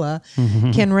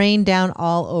can rain down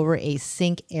all over a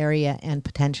sink area and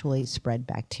potentially spread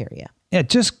bacteria. Yeah,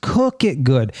 just cook it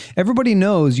good. Everybody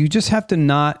knows you just have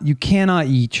to you cannot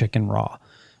eat chicken raw.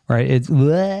 Right. It's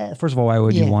first of all, why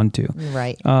would you want to?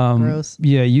 Right. Gross.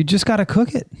 Yeah, you just got to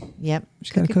cook it. Yep.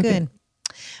 Just got to cook it.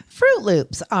 Fruit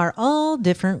Loops are all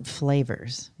different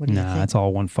flavors. What do you think? It's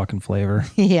all one fucking flavor.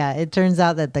 Yeah, it turns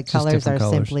out that the colors are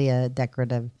simply a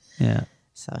decorative. Yeah.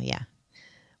 So yeah.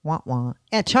 Wah wah.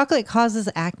 Yeah, chocolate causes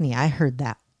acne. I heard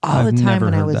that all the time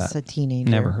when I was a teenager.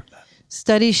 Never heard that.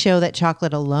 Studies show that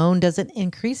chocolate alone doesn't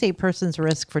increase a person's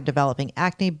risk for developing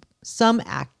acne. Some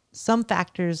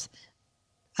factors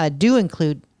do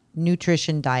include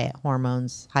nutrition, diet,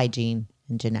 hormones, hygiene,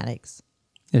 and genetics.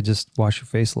 Yeah, just wash your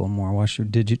face a little more. Wash your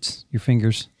digits, your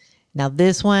fingers. Now,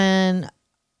 this one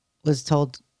was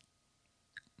told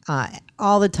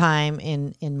all the time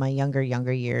in my younger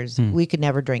years. We could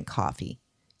never drink coffee.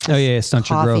 Oh, yeah, it stunts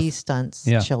your growth. Coffee stunts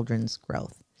children's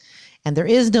growth. And there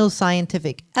is no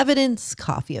scientific evidence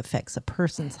coffee affects a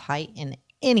person's height in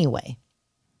any way.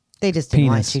 They just didn't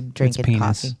want you drinking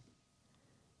coffee.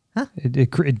 Huh?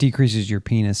 It decreases your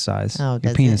penis size. Oh,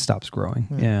 your penis stops growing.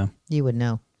 Yeah. You would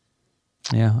know.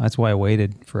 Yeah, that's why I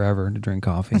waited forever to drink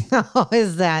coffee. Oh,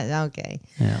 is that okay?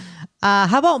 Yeah.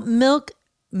 How about milk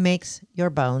makes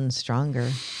your bones stronger?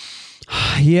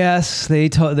 Yes, they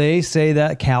say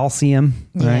that calcium,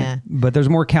 right? Yeah. But there's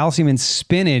more calcium in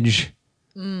spinach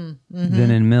than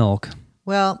in milk.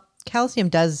 Well, calcium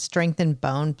does strengthen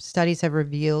bone. Studies have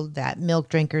revealed that milk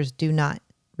drinkers do not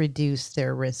reduce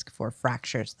their risk for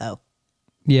fractures, though.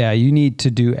 Yeah, you need to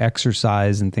do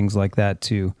exercise and things like that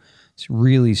to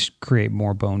really create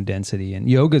more bone density. And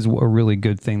yoga is a really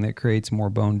good thing that creates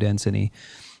more bone density.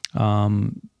 But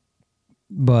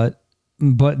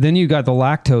then you got the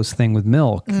lactose thing with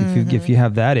milk. If you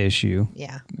have that issue.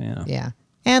 Yeah.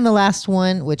 And the last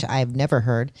one, which I've never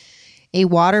heard, a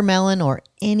watermelon or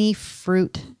any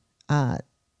fruit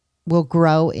will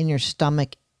grow in your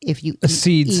stomach if you eats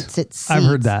its seeds. I've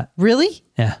heard that. Really?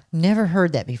 Yeah. Never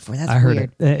heard that before. That's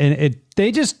weird. Heard it.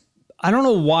 And I don't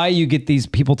know why you get these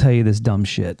people tell you this dumb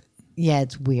shit. Yeah,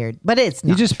 it's weird, but it's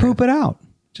not. You just poop it out.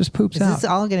 Just poops out. This is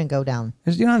all going to go down.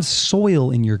 You don't have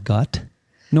soil in your gut,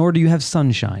 nor do you have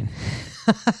sunshine.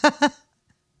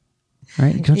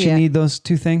 Right? Don't you need those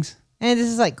two things? And this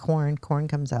is like corn. Corn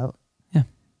comes out. Yeah.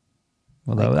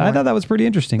 Well, I thought that was pretty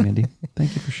interesting, Mindy.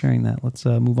 Thank you for sharing that. Let's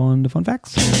move on to fun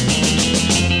facts.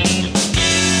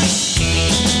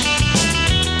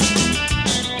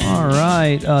 All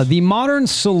right. The modern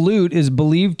salute is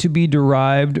believed to be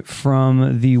derived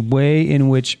from the way in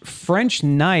which French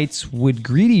knights would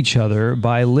greet each other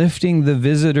by lifting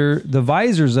the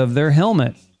visors of their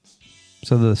helmet.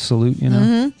 So the salute,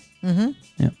 Yeah.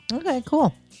 Okay,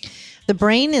 cool. The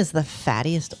brain is the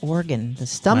fattiest organ. The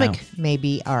stomach may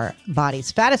be our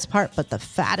body's fattest part, but the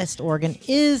fattest organ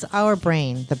is our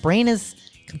brain. The brain is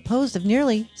composed of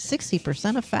nearly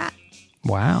 60% of fat.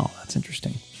 Wow, that's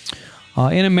interesting.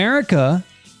 In America,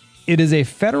 it is a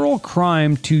federal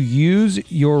crime to use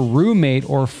your roommate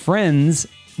or friend's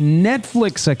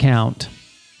Netflix account.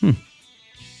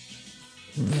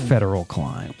 Federal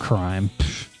crime.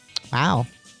 Wow.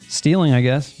 Stealing, I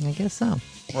guess. I guess so.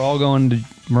 We're all going to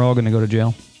go to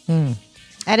jail.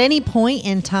 At any point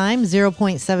in time,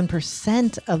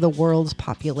 0.7% of the world's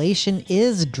population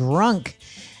is drunk.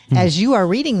 As you are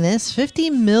reading this, 50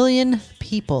 million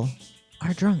people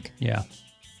are drunk. Yeah.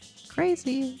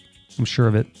 Crazy. I'm sure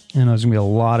of it. And there's going to be a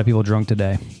lot of people drunk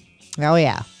today. Oh,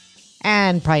 yeah.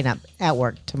 And probably not at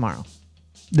work tomorrow.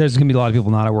 There's going to be a lot of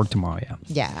people not at work tomorrow, yeah.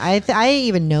 Yeah. I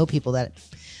even know people that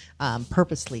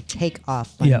purposely take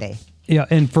off Monday. Yeah.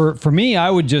 And for me, I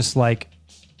would just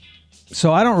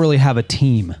so I don't really have a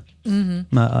team.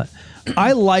 Mm-hmm.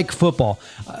 I like football.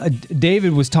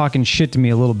 David was talking shit to me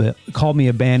a little bit, called me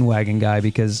a bandwagon guy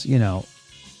because,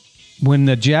 when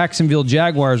the Jacksonville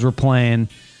Jaguars were playing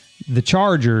the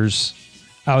Chargers,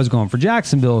 I was going for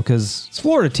Jacksonville because it's a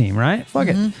Florida team, right? Fuck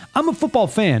it. I'm a football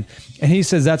fan. And he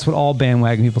says that's what all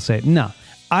bandwagon people say. No,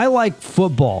 I like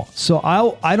football. So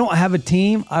I don't have a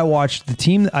team. I watch the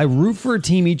team. I root for a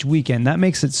team each weekend. That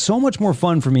makes it so much more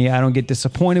fun for me. I don't get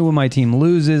disappointed when my team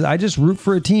loses. I just root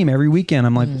for a team every weekend.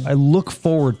 I'm like, I look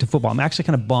forward to football. I'm actually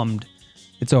kind of bummed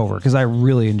it's over because I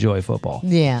really enjoy football.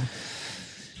 Yeah.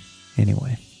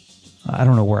 Anyway, I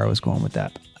don't know where I was going with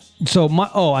that. So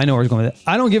I know where I was going with it.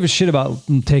 I don't give a shit about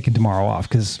taking tomorrow off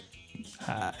because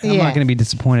I'm not going to be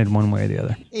disappointed one way or the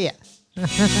other. Yeah.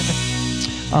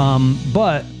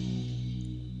 But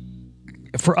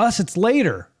for us, it's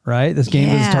later, right? This game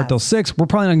doesn't start till 6. We're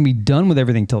probably not going to be done with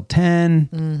everything till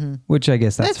 10, which I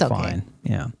guess that's okay. fine.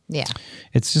 Yeah. Yeah.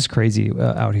 It's just crazy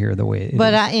out here the way it is.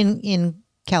 But in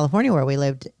California where we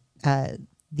lived,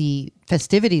 the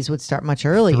festivities would start much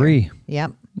earlier. 3.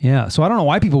 Yep. Yeah. So I don't know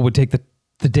why people would take the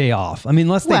day off. I mean,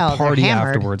 unless they party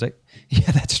afterwards.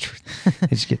 Yeah, that's true. They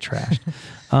just get trashed.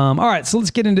 All right. So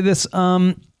let's get into this.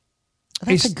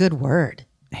 That's a good word.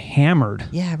 Hammered.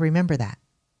 Yeah, remember that.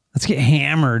 Let's get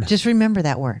hammered. Just remember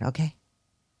that word, okay?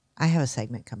 I have a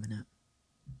segment coming up.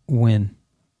 When?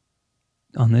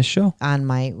 On this show? On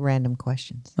my random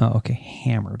questions. Oh, okay.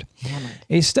 Hammered.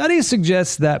 A study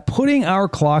suggests that putting our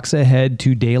clocks ahead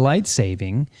to daylight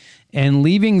saving and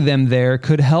leaving them there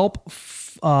could help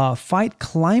fight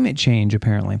climate change,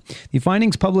 apparently. The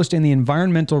findings published in the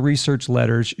Environmental Research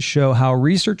Letters show how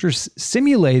researchers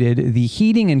simulated the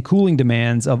heating and cooling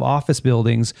demands of office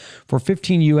buildings for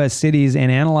 15 U.S. cities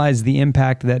and analyzed the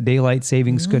impact that daylight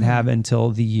savings could have until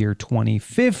the year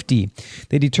 2050.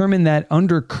 They determined that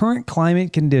under current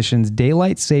climate conditions,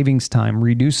 daylight savings time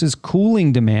reduces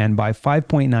cooling demand by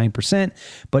 5.9%,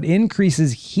 but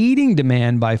increases heating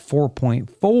demand by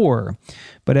 4.4%.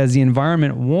 But as the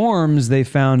environment warms, they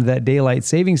found that daylight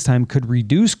savings time could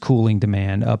reduce cooling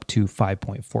demand up to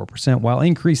 5.4%, while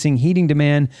increasing heating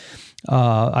demand.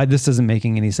 This isn't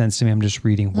making any sense to me. I'm just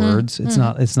reading words. It's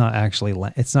not actually.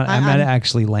 I'm not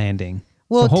actually landing.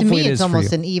 Well, so to me, it's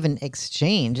almost an even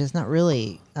exchange. It's not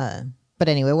really. But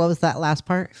anyway, what was that last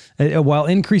part? While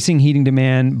increasing heating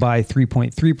demand by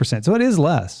 3.3%, so it is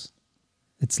less.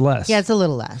 It's less. Yeah, it's a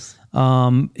little less.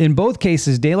 In both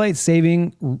cases, daylight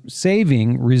saving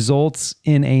results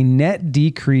in a net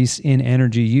decrease in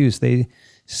energy use. They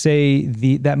say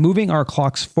that moving our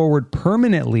clocks forward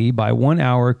permanently by 1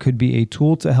 hour could be a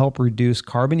tool to help reduce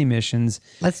carbon emissions.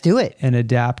 Let's do it and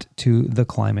adapt to the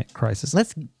climate crisis.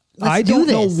 Let's I don't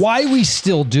know why we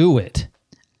still do it.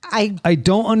 I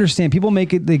don't understand. People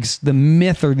make it the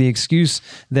myth or the excuse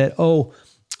that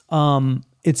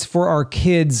it's for our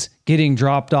kids getting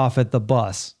dropped off at the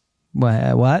bus.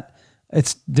 What?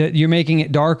 It's you're making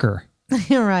it darker.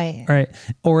 Right. Right.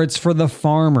 Or it's for the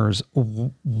farmers.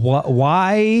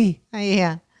 Why?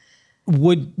 Yeah.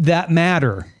 Would that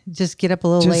matter? Just get up a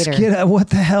little later. What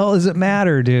the hell does it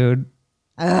matter, dude?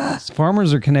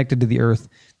 Farmers are connected to the earth.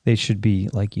 They should be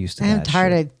used to that. I'm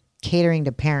tired of catering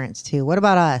to parents too. What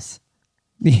about us?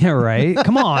 Yeah, right.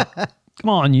 Come on. Come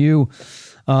on, you.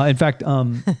 In fact,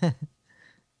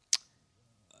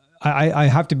 I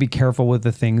have to be careful with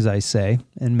the things I say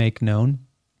and make known.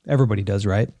 Everybody does,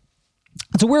 right?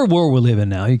 It's a weird world we live in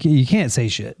now. You can't say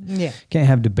shit. Yeah. Can't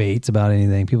have debates about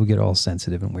anything. People get all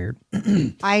sensitive and weird.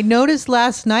 I noticed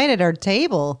last night at our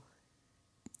table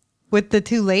with the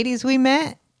two ladies we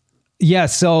met. Yeah,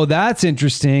 so that's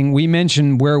interesting. We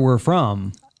mentioned where we're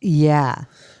from. Yeah.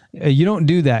 You don't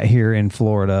do that here in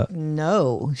Florida.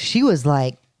 No. She was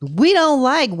like, we don't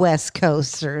like West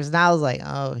Coasters. And I was like,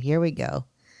 oh, here we go.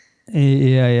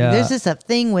 Yeah. There's just a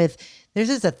thing with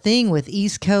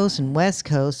East Coast and West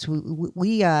Coast.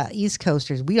 We East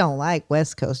Coasters, we don't like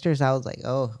West Coasters. I was like,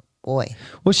 oh boy.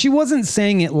 Well, she wasn't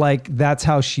saying it like that's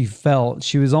how she felt.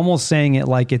 She was almost saying it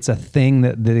like it's a thing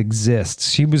that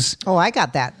exists. She was. Oh, I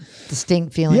got that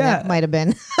distinct feeling. That might have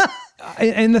been.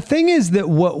 And the thing is that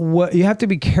what you have to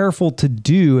be careful to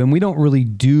do, and we don't really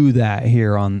do that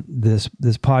here on this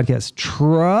podcast.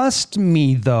 Trust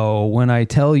me, though, when I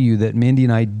tell you that Mindy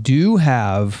and I do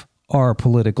have our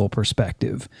political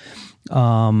perspective.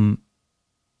 And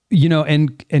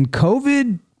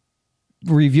COVID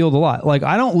revealed a lot. Like,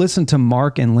 I don't listen to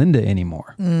Mark and Linda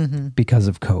anymore because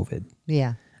of COVID.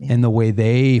 Yeah. And the way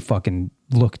they fucking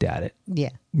looked at it. Yeah.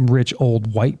 Rich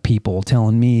old white people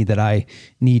telling me that I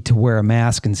need to wear a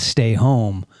mask and stay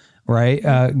home. Right.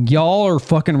 Y'all are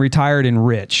fucking retired and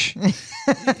rich.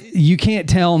 You can't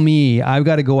tell me I've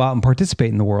got to go out and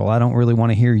participate in the world. I don't really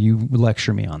want to hear you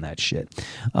lecture me on that shit.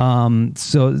 Or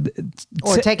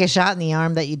take a shot in the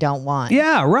arm that you don't want.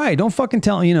 Yeah, right. Don't fucking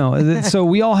tell, so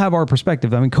we all have our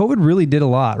perspective. I mean, COVID really did a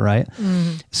lot, right?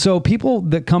 Mm-hmm. So people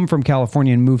that come from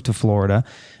California and move to Florida,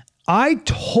 I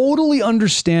totally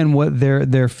understand what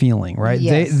they're feeling, right?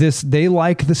 Yes. They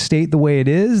like the state the way it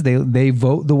is. They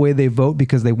vote the way they vote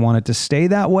because they want it to stay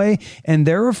that way, and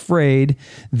they're afraid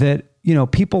that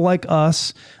people like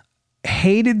us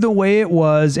hated the way it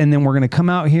was, and then we're going to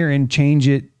come out here and change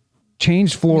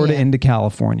Florida into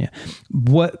California.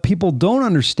 What people don't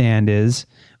understand is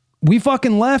we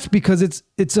fucking left because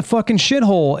it's a fucking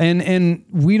shithole, and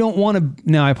we don't want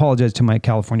to. Now, I apologize to my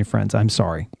California friends. I'm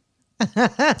sorry.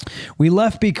 We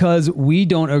left because we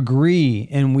don't agree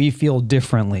and we feel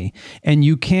differently. And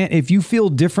if you feel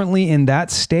differently in that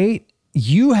state,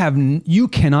 you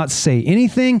cannot say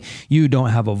anything. You don't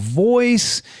have a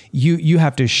voice. You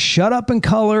have to shut up and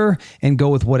color and go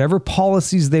with whatever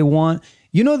policies they want.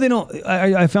 They don't,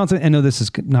 I found something, I know this is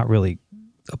not really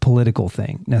a political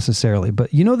thing necessarily,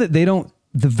 but that they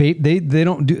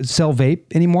don't sell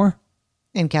vape anymore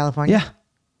in California. Yeah.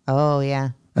 Oh yeah.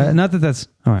 Not that that's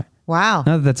all right. Wow.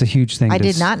 Now that's a huge thing. I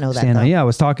did not know that. Yeah, I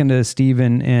was talking to Steve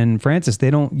and Francis.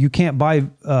 You can't buy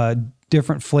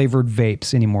different flavored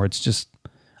vapes anymore. It's just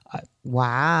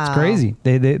wow. It's crazy.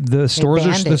 The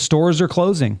stores are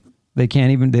closing. They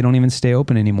don't even stay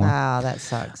open anymore. Wow, that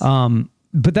sucks.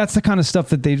 But that's the kind of stuff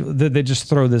that they just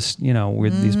throw this,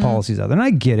 with these policies out there. And I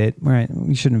get it, right?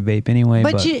 You shouldn't vape anyway.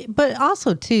 But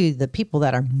also too, the people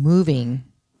that are moving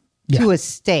to a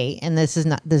state, and this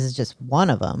is just one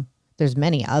of them. There's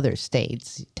many other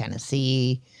states,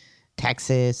 Tennessee,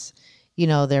 Texas,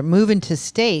 they're moving to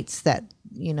states that,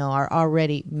 are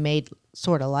already made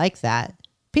sort of like that.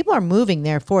 People are moving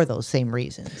there for those same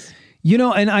reasons.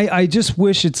 And I just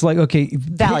wish it's like, okay.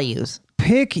 Values.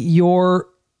 Pick your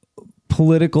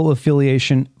political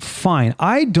affiliation. Fine.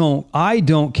 I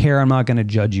don't care. I'm not going to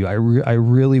judge you. I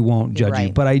really won't judge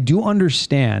you. But I do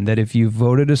understand that if you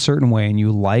voted a certain way and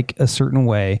you like a certain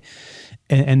way,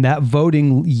 and that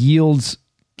voting yields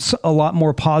a lot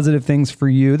more positive things for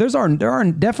you. There are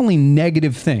definitely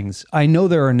negative things. I know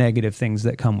there are negative things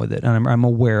that come with it, and I'm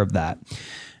aware of that.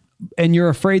 And you're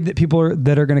afraid that people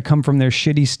that are going to come from their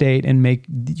shitty state and make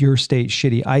your state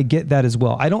shitty. I get that as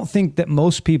well. I don't think that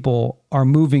most people are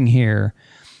moving here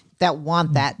that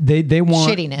want that. They want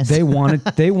shittiness.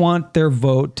 They want their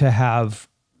vote to have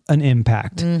an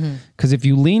impact, because if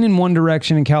you lean in one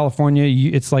direction in California,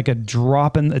 it's like a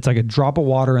drop of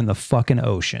water in the fucking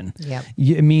ocean. Yep.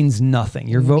 It means nothing.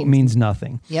 Your vote means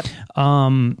nothing. Yep.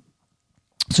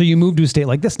 So you move to a state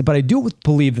like this, but I do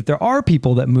believe that there are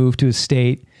people that move to a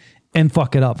state and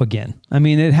fuck it up again. I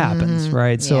mean, it happens,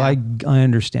 right? So I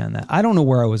understand that. I don't know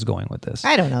where I was going with this.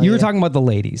 I don't know. You were talking about the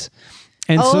ladies.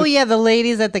 And the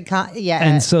ladies at the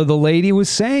And so the lady was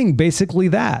saying basically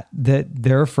that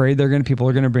they're afraid people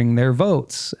are going to bring their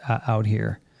votes out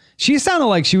here. She sounded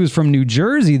like she was from New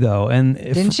Jersey though, and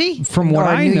didn't she? From what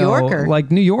I know, Yorker. like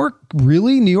New York,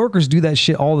 really, New Yorkers do that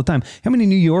shit all the time. How many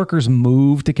New Yorkers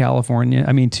move to California?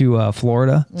 I mean, to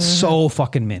Florida? So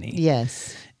fucking many.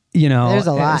 Yes. There's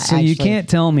a lot. So you can't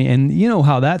tell me, and you know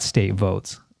how that state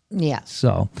votes. Yeah.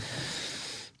 So.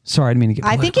 Sorry, I didn't mean to get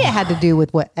political. I think it had to do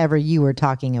with whatever you were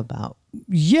talking about.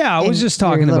 Yeah, I was just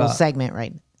talking your about little segment,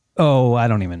 right? Oh, I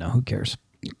don't even know. Who cares?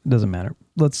 It doesn't matter.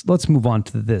 Let's move on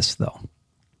to this though.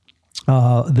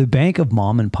 The bank of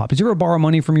mom and pop. Did you ever borrow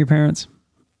money from your parents?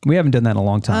 We haven't done that in a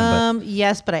long time.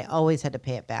 Yes, but I always had to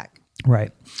pay it back.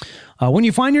 Right. When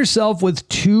you find yourself with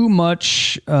too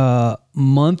much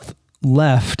month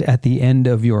left at the end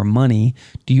of your money,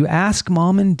 do you ask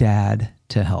mom and dad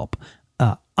to help?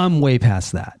 I'm way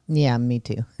past that. Yeah, me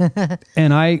too.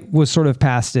 And I was sort of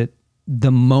past it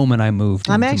the moment I moved.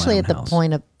 I'm actually at the house.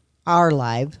 point of our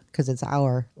life, because it's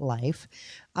our life,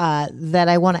 that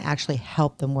I want to actually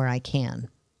help them where I can.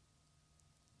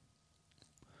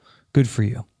 Good for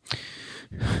you.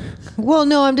 Well,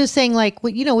 no, I'm just saying, like,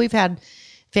 we've had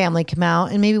family come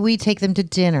out and maybe we take them to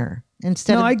dinner.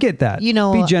 Instead I get that.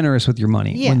 Be generous with your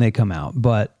money when they come out.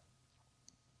 But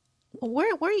where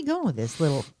are you going with this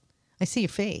little? I see your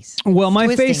face. Well,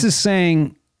 my face is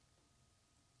saying,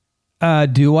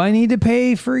 do I need to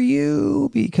pay for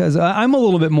you? Because I'm a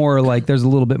little bit more like, there's a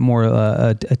little bit more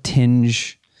a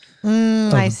tinge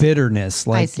of bitterness.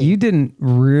 Like you didn't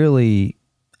really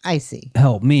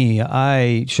help me.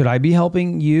 Should I be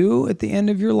helping you at the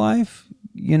end of your life?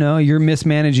 You're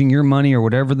mismanaging your money or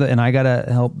whatever, and I gotta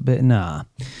help. But nah.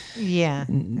 Yeah.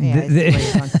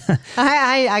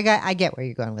 I get where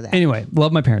you're going with that. Anyway,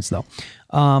 love my parents though.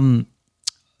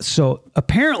 So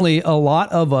apparently a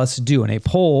lot of us do. In a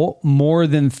poll, more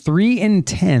than 3 in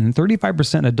 10,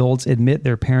 35% adults admit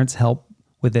their parents help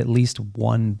with at least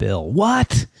one bill.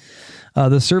 What?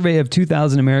 The survey of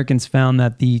 2,000 Americans found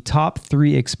that the top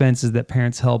 3 expenses that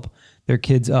parents help their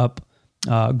kids up,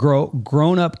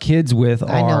 grown-up kids with are...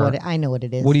 I know what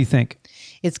it is. What do you think?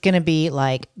 It's going to be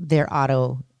like their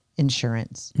auto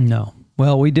insurance. No.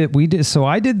 Well, we did. So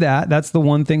I did that. That's the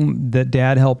one thing that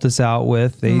Dad helped us out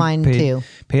with. Mine too.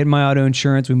 Paid my auto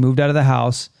insurance. We moved out of the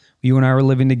house. You and I were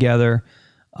living together.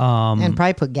 And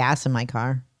probably put gas in my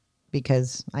car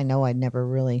because I know I'd never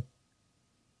really.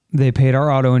 They paid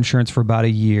our auto insurance for about a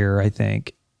year, I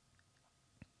think.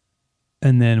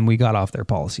 And then we got off their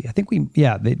policy. I think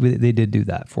they did do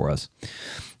that for us.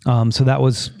 So that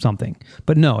was something.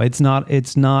 But no, it's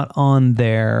not on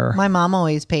there. My mom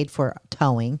always paid for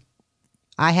towing.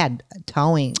 I had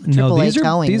towing,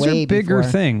 AAA these are bigger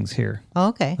before. Things here. Oh,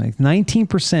 okay. Like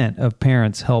 19% of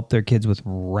parents help their kids with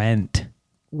rent.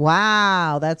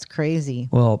 Wow, that's crazy.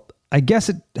 Well, I guess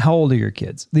how old are your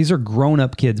kids? These are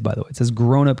grown-up kids, by the way. It says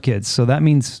grown-up kids. So that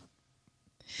means...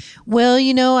 Well,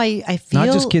 I feel...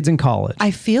 Not just kids in college. I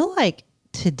feel like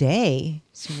today's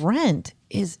rent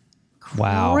is crazy.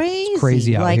 Wow, it's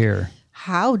crazy out here.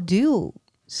 How do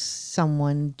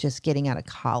someone just getting out of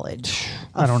college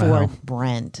I don't know.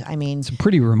 rent? I mean... It's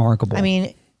pretty remarkable. I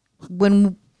mean,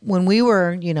 when we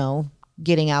were,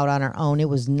 getting out on our own, it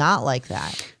was not like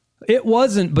that. It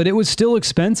wasn't, but it was still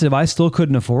expensive. I still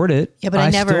couldn't afford it. Yeah, but I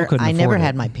never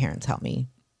had my parents help me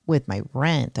with my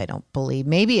rent. I don't believe.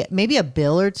 Maybe a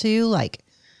bill or two, like,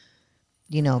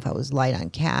 if I was light on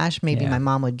cash, maybe my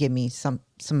mom would give me some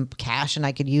cash and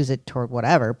I could use it toward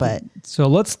whatever. But so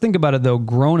let's think about it though.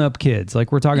 Grown-up kids,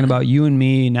 like we're talking about you and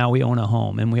me. Now we own a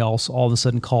home, and we all of a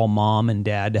sudden call mom and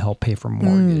dad to help pay for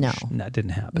mortgage. No, and that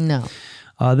didn't happen. No.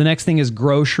 The next thing is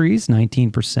groceries,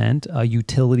 19%,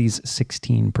 utilities,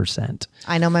 16%.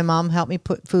 I know my mom helped me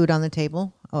put food on the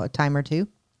table a time or two.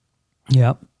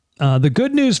 Yep. The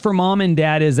good news for mom and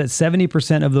dad is that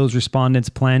 70% of those respondents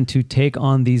plan to take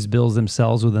on these bills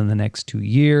themselves within the next 2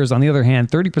 years. On the other hand,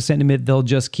 30% admit they'll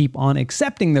just keep on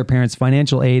accepting their parents'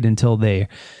 financial aid until they're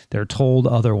told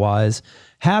otherwise.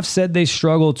 Half said they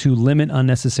struggle to limit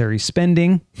unnecessary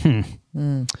spending.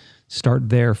 Start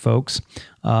there, folks.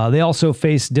 They also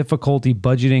face difficulty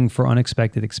budgeting for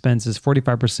unexpected expenses,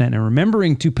 45%, and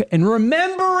remembering to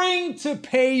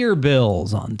pay your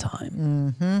bills on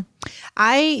time.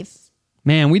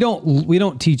 Mm-hmm. We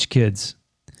don't teach kids.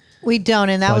 We don't,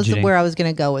 and that budgeting. was where I was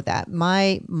going to go with that.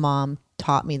 My mom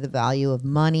taught me the value of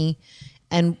money,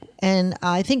 and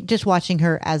I think just watching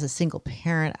her as a single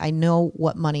parent, I know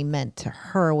what money meant to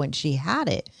her when she had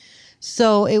it.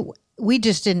 So we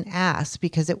just didn't ask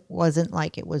because it wasn't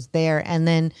like it was there. And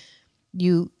then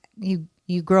you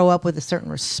grow up with a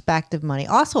certain respect of money,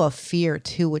 also a fear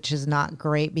too, which is not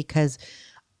great because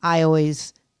I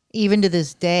always, even to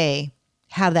this day,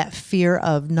 have that fear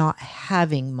of not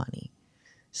having money.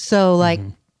 So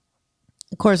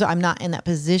of course I'm not in that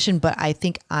position, but I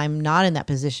think I'm not in that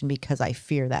position because I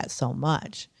fear that so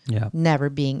much. Yeah.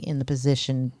 Never being in the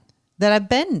position that I've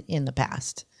been in the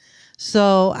past.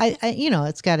 So I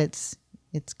it's got it's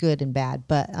good and bad,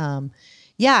 but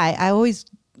I always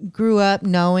grew up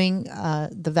knowing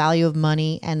the value of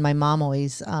money, and my mom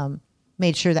always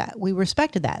made sure that we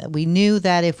respected that we knew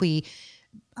that if we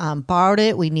borrowed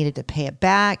it, we needed to pay it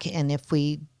back, and if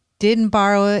we didn't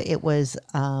borrow it, it was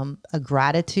a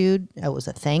gratitude, it was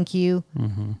a thank you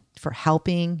for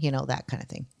helping, that kind of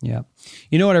thing. Yeah,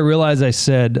 you know what I realized I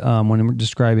said when I'm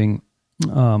describing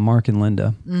Mark and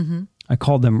Linda, I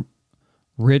called them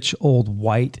rich old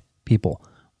white people.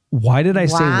 Why did I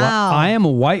say I am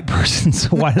a white person?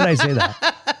 So why did I say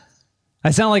that? I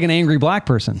sound like an angry black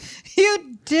person.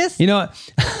 You just,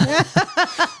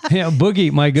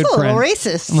 Boogie, my good friend, a little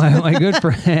racist. my good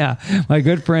friend, my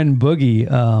good friend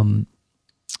Boogie.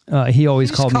 He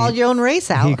always called your own race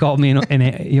out. He called me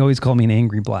he always called me an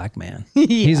angry black man. Yeah.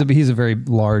 He's a very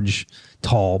large,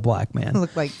 tall black man.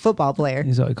 Look like a football player.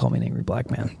 He's always called me an angry black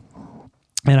man.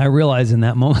 And I realized in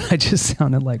that moment I just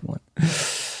sounded like one.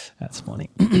 That's funny.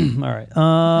 All right.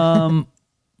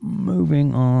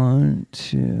 Moving on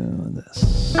to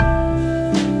this.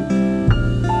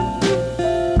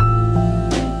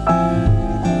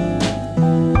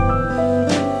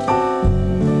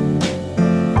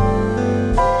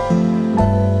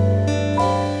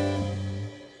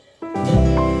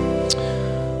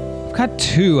 Got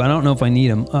two. I don't know if I need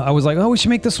them. I was like, we should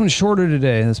make this one shorter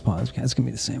today. This podcast can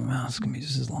be the same amount. It's gonna be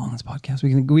just as long as podcast.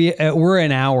 We're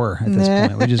an hour at this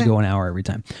point. We just go an hour every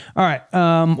time. All right.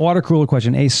 Water cooler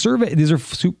question. A survey. These are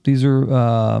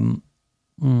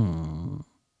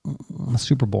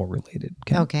Super Bowl related.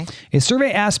 Okay. A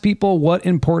survey asked people what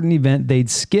important event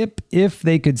they'd skip if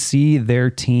they could see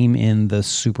their team in the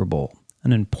Super Bowl.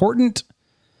 An important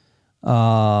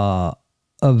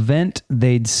event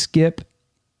they'd skip.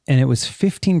 And it was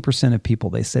 15% of people.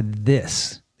 They said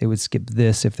this. They would skip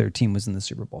this if their team was in the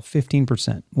Super Bowl.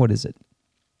 15%. What is it?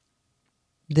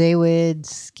 They would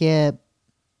skip.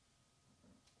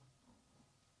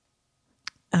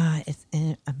 It's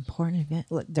an important event.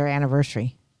 Look, their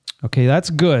anniversary. Okay,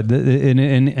 that's good.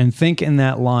 And think in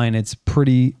that line. It's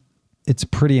pretty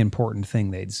important thing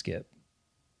they'd skip.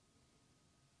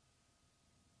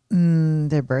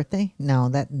 Their birthday?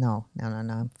 No. I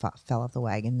fell off the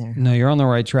wagon there. No, you're on the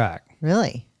right track.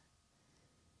 Really?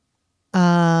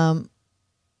 Their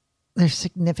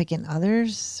significant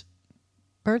other's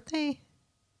birthday?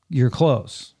 You're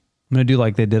close. I'm going to do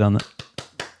like they did on the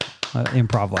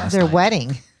improv last night. Their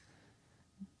wedding.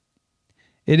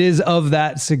 It is of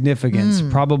that significance.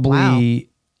 Probably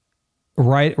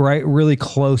right, really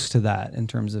close to that in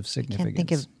terms of significance. Can't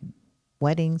think of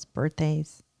weddings,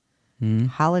 birthdays.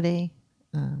 Holiday.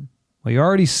 Well, you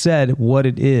already said what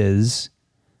it is.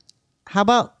 How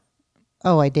about?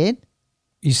 Oh, I did.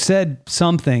 You said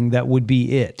something that would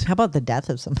be it. How about the death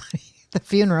of somebody? The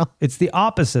funeral. It's the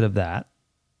opposite of that.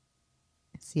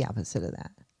 It's the opposite of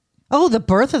that. Oh, the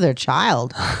birth of their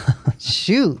child.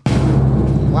 Shoot.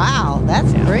 Wow,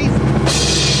 that's crazy.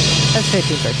 That's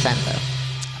 15% though.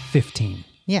 15.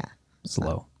 Yeah. It's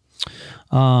low.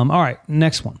 All right,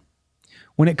 next one.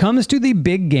 When it comes to the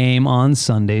big game on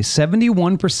Sunday,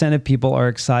 71% of people are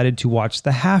excited to watch the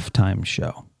halftime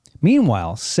show.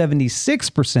 Meanwhile,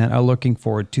 76% are looking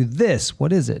forward to this.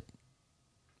 What is it?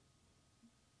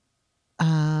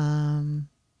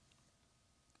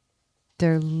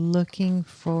 They're looking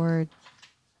forward,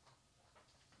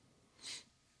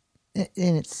 and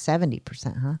it's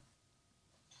 70%, huh?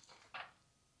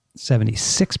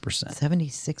 76%.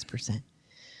 76%.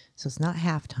 So it's not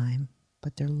halftime.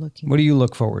 But they're looking. What do you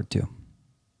look forward to?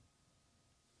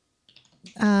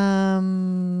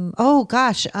 Oh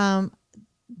gosh.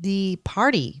 The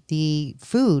party, the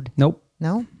food. Nope.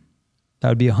 No. That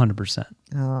would be 100%.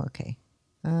 Oh, okay.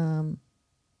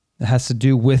 It has to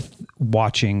do with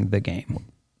watching the game.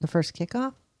 The first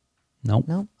kickoff. Nope.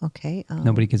 Nope. Okay.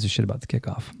 Nobody gives a shit about the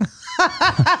kickoff.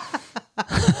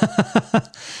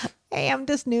 Hey, I'm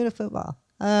just new to football.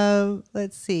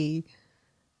 Let's see.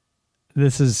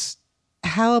 This is.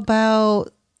 How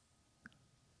about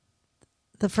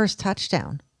the first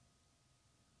touchdown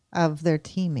of their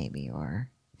team, maybe,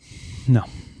 or no?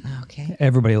 Okay.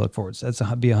 Everybody look forward. So that's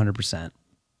be 100%.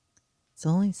 It's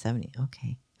only 70.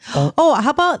 Okay. Oh, how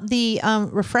about the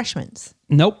refreshments?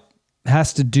 Nope.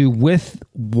 Has to do with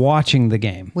watching the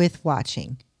game. With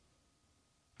watching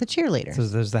the cheerleader. So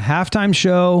there's the halftime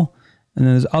show, and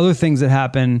then there's other things that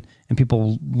happen, and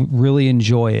people really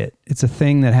enjoy it. It's a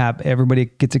thing that everybody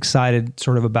gets excited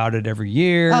sort of about it every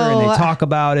year, and they talk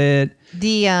about it.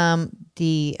 The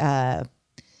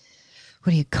what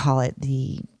do you call it?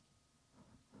 The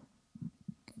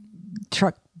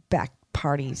truck back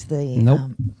parties.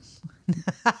 Nope.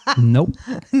 Nope.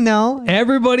 No.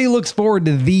 Everybody looks forward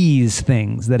to these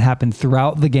things that happen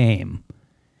throughout the game.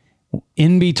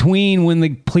 In between when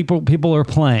the people are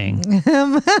playing.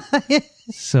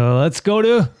 So let's go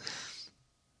to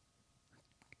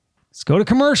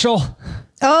commercial.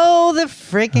 Oh, the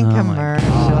freaking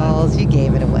commercials. You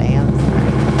gave it away. I'm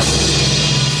sorry.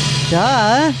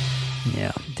 Duh.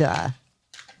 Yeah. Duh.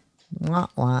 Wah,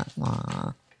 wah,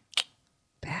 wah.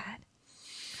 Bad.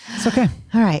 It's okay.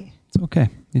 All right. It's okay.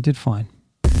 You did fine.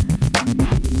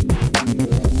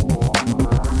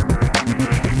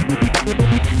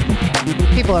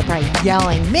 People are probably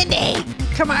yelling, Mindy,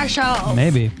 commercials.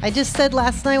 Maybe. I just said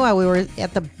last night while we were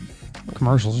at the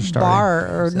commercials are starting.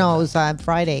 Bar, or no, it was on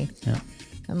Friday. Yeah.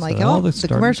 I'm like, the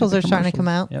commercials are starting to come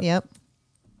out. Yep.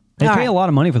 They pay a lot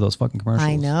of money for those fucking commercials.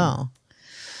 I know.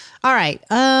 All right.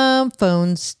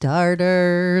 Phone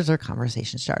starters or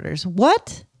conversation starters.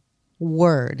 What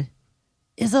word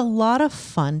is a lot of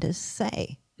fun to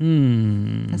say.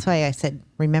 That's why I said,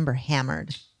 remember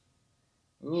hammered.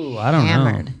 Ooh, I don't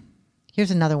know.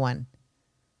 Here's another one.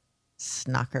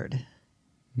 Snockered.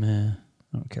 Meh,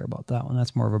 I don't care about that one.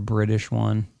 That's more of a British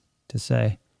one to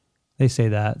say. They say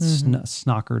that.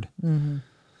 Snockered. Mm-hmm.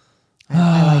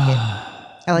 I like it.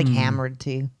 I like hammered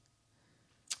too.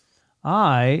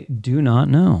 I do not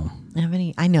know.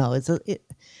 I know.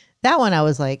 That one I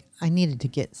was like, I needed to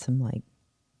get some like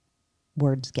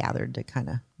words gathered to kind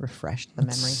of refresh the memory.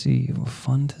 Let's see.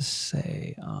 Fun to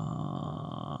say.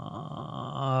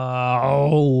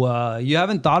 You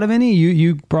haven't thought of any?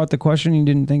 You brought the question. You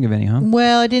didn't think of any, huh?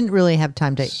 Well, I didn't really have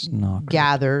time to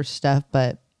gather stuff,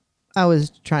 but I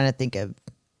was trying to think of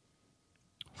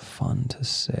fun to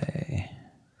say.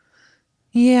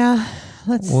 Yeah.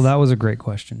 Well, that was a great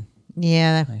question.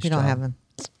 Yeah, nice we don't job. have them.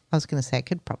 I was going to say I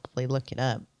could probably look it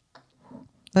up.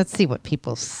 Let's see what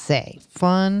people say.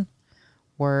 Fun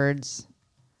words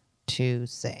to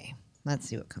say. Let's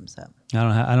see what comes up.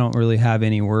 I don't really have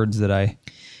any words that I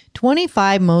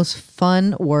 25 most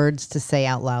fun words to say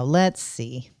out loud. Let's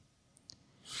see.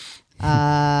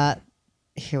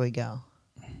 Here we go.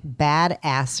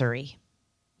 Badassery.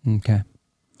 Okay.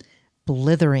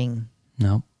 Blithering.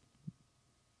 No.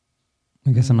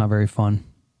 I guess I'm not very fun.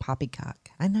 Poppycock.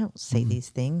 I don't say these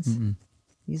things.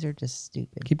 These are just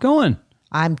stupid. Keep going.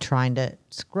 I'm trying to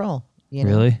scroll. You know?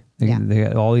 Really? Yeah. They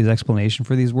got all these explanation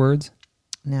for these words?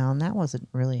 No, and that wasn't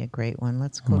really a great one.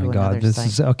 Let's go Oh my to God. another This site.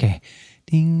 is okay.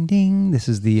 Ding ding. This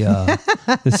is the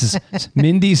this is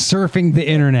Mindy surfing the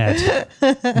internet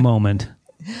moment.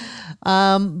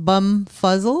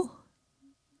 Bumfuzzle.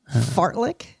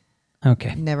 Fartlick.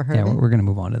 Okay. Never heard of it. We're gonna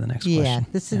move on to the next Yeah,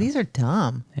 question. these are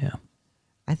dumb. Yeah.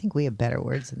 I think we have better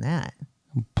words than that.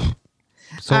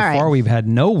 So All right. far we've had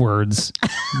no words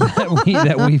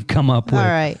that we've come up with. All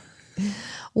right.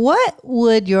 What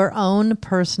would your own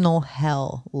personal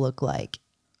hell look like?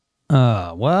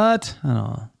 What? I don't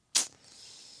know.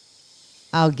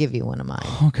 I'll give you one of mine.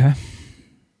 Okay.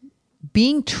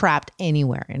 Being trapped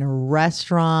anywhere in a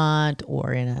restaurant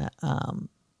or in a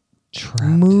Trapped.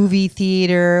 movie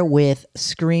theater with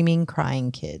screaming,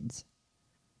 crying kids.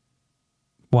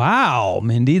 Wow,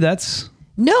 Mindy, that's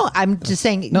No, I'm just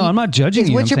saying. No, I'm not judging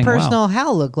you. What's I'm your saying, personal wow.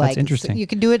 hell look like? That's interesting. So you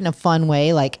can do it in a fun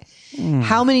way. Like,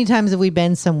 how many times have we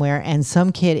been somewhere and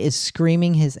some kid is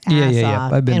screaming his ass Yeah.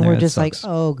 off, I've been and there. we're That just like, sucks.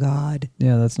 oh God,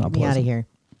 Yeah, that's not get me out of pleasant. here.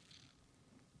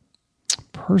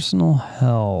 Personal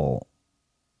hell.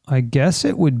 I guess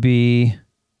it would be.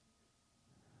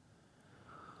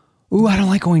 Ooh, I don't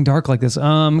like going dark like this.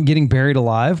 Getting buried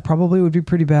alive probably would be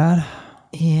pretty bad.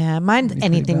 Yeah, mine's pretty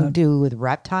anything to bad. do with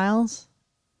reptiles,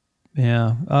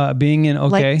 Yeah. Being in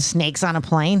okay. like snakes on a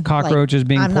plane, Cockroaches Like,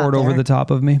 being I'm not poured over there. the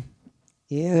top of me.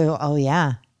 Ew. Oh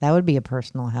yeah, that would be a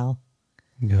personal hell.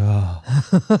 Yeah.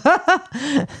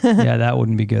 Yeah, that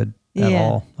wouldn't be good at Yeah.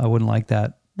 all. I wouldn't like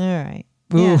that. All right.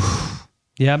 Ooh. Yeah.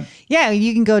 Yep. Yeah,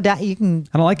 you can go down. You can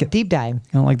I don't like it. deep dive.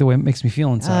 I don't like the way it makes me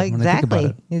feel inside when I think about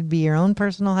Exactly. it. It'd be your own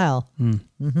personal hell.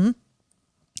 Mm-hmm.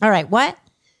 All right. What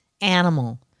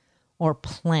animal or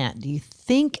plant do you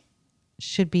think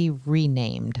should be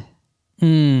renamed?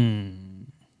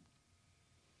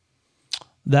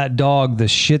 That dog, the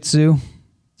Shih Tzu.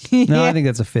 No, I think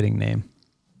that's a fitting name.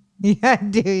 Yeah,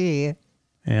 do you?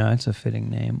 Yeah, it's a fitting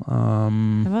name. How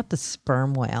about the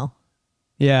sperm whale?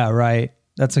 Yeah, right.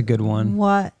 That's a good one.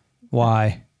 What?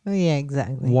 Why? Oh, yeah,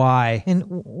 exactly. Why? And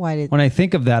why did? When I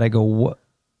think of that, I go, what?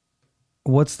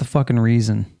 What's the fucking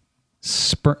reason?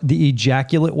 The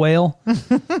ejaculate whale?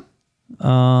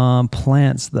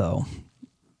 Plants, though.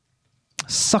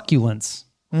 Succulents.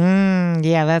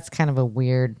 Yeah, that's kind of a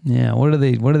weird. Yeah, what are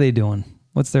they doing?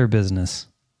 What's their business?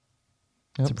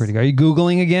 That's a pretty good. Are you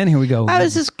Googling again? Here we go. I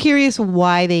was just curious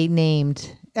why they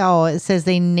named. Oh, it says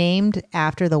they named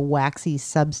after the waxy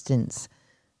substance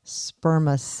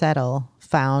spermaceti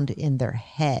found in their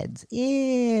heads.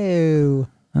 Ew.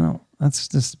 I don't. That's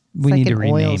just. It's We like need to an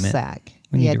rename oil it. sac.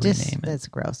 We need Yeah, to just rename it. that's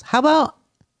gross. How about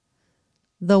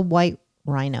the white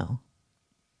rhino?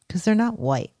 Because they're not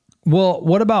white. Well,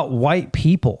 what about white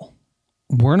people?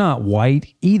 We're not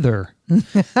white either.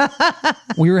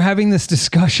 We were having this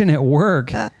discussion at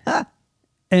work,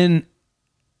 and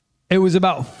it was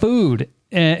about food.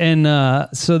 And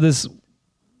so this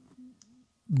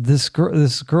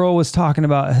girl was talking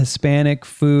about Hispanic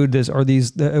food. It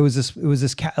was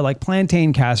this like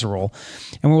plantain casserole,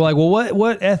 and we were like, well,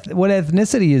 what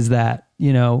ethnicity is that?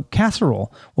 You know,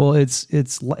 casserole. Well,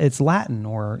 it's Latin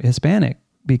or Hispanic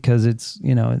because it's,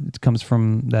 you know, it comes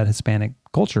from that Hispanic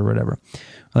culture or whatever.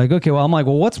 Like, okay, well, I'm like,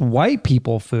 well, what's white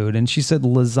people food? And she said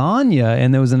lasagna,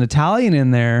 and there was an Italian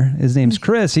in there. His name's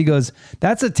Chris. He goes,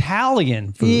 that's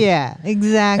Italian food. Yeah,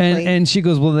 exactly. And she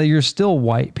goes, well, you're still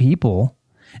white people.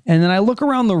 And then I look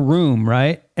around the room,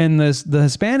 right? And the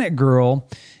Hispanic girl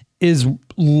is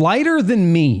lighter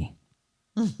than me,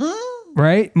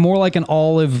 right? More like an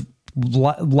olive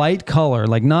light color,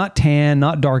 like not tan,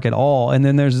 not dark at all. And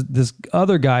then there's this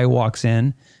other guy who walks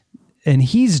in and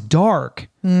he's dark.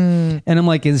 And I'm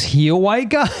like, is he a white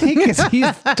guy? Because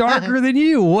he's darker than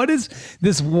you. What is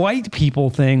this white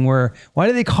people thing why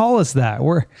do they call us that?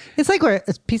 It's like we're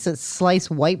a piece of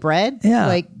sliced white bread. Yeah.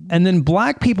 Like, and then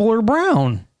black people are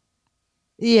brown.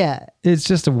 yeah. It's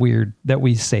just a weird that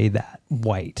we say that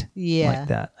white Yeah. like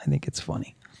that. I think it's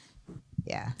funny.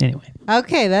 Yeah. Anyway.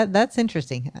 Okay, that's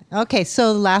interesting. Okay,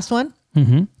 so the last one.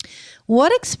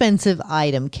 What expensive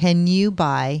item can you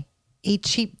buy a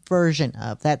cheap version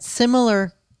of that's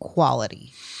similar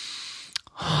quality?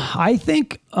 I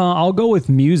think I'll go with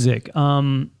music.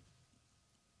 I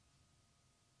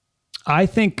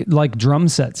think like drum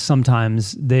sets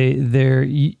sometimes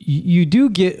you do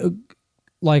get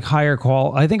like higher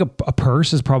quality. I think a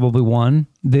purse is probably one.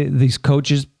 These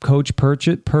purses.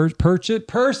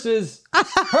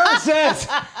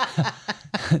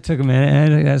 It took a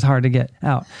minute. That's hard to get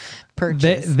out.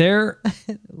 Purchase. They're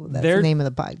the name of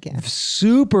the podcast.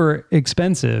 Super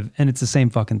expensive, and it's the same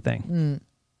fucking thing.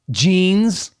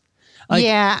 Jeans. Like,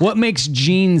 yeah. What makes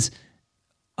jeans?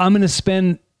 I'm going to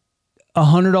spend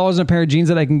 $100 on a pair of jeans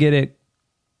that I can get at,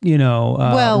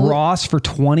 Ross for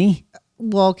 $20.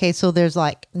 Well, okay, so there's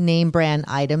like name brand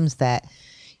items that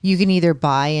you can either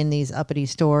buy in these uppity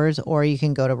stores, or you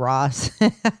can go to Ross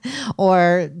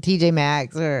or TJ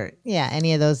Maxx or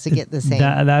any of those to get the same.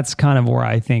 That's kind of where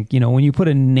I think, when you put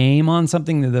a name on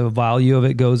something, the value of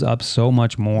it goes up so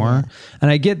much more. Yeah.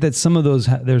 And I get that some of those,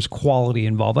 there's quality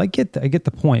involved. I get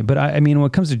the point. But I mean, when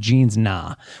it comes to jeans,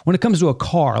 nah. When it comes to a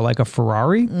car, like a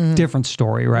Ferrari, different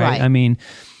story, right? I mean,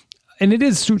 and it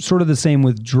is sort of the same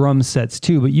with drum sets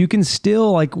too, but you can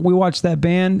still, like, we watched that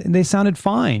band and they sounded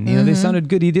fine. They sounded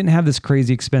good. He didn't have this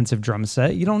crazy expensive drum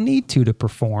set. You don't need to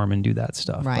perform and do that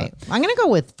stuff. Right. But I'm going to go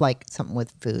with like something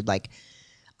with food. Like,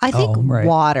 I think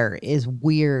water is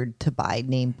weird to buy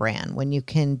name brand when you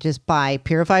can just buy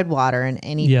purified water in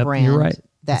any brand. You're right.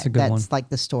 That's like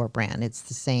the store brand. It's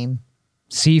the same.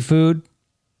 Seafood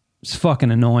is fucking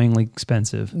annoyingly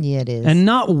expensive. Yeah, it is. And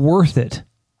not worth it.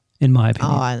 In my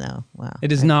opinion. Oh, I know. Wow.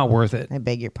 It is not worth it. I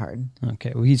beg your pardon.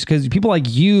 Okay. Well, because people like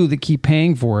you that keep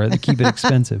paying for it, that keep it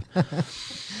expensive.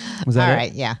 Was that all it?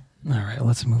 right? Yeah. All right.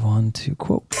 Let's move on to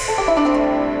quote.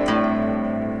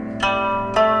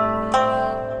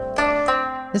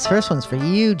 This first one's for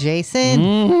you,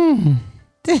 Jason.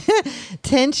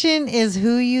 Tension is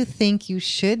who you think you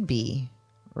should be.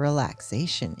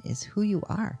 Relaxation is who you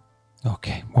are.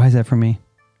 Okay. Why is that for me?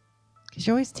 Because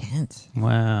you're always tense.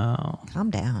 Wow.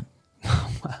 Calm down.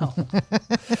 Wow.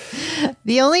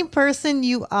 The only person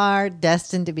you are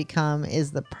destined to become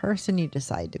is the person you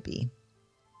decide to be.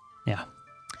 Yeah.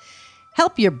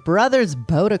 Help your brother's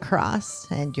boat across,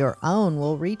 and your own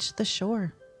will reach the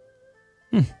shore.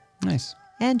 Nice.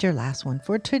 And your last one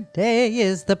for today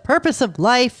is the purpose of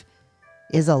life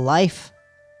is a life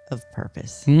of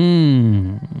purpose. Thanks,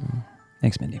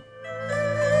 Mindy.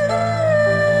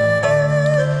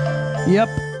 Yep.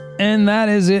 And that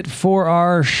is it for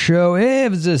our show. It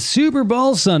was a Super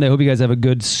Bowl Sunday. Hope you guys have a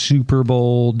good Super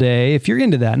Bowl day. If you're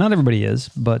into that, not everybody is,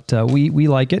 but we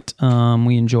like it.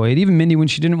 We enjoy it. Even Mindy, when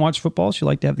she didn't watch football, she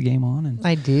liked to have the game on and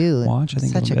I do watch. I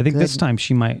think this time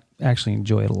she might actually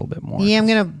enjoy it a little bit more. Yeah, I'm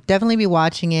gonna definitely be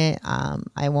watching it.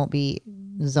 I won't be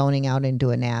zoning out into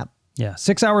a nap. Yeah,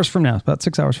 6 hours from now. About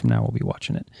 6 hours from now, we'll be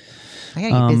watching it. I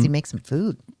gotta get busy, make some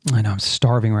food. I know, I'm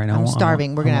starving right now. I'm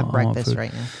starving. We're gonna have breakfast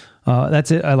right now. That's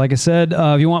it. Like I said,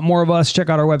 if you want more of us, check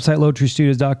out our website,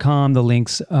 lowtreestudios.com. The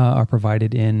links are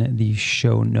provided in the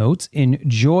show notes.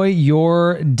 Enjoy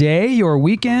your day, your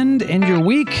weekend, and your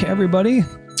week, everybody.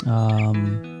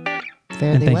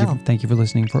 Thank you for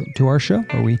listening to our show,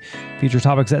 where we feature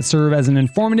topics that serve as an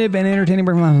informative and entertaining.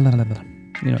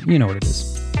 You know what it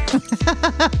is.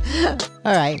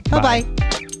 All right. Bye-bye.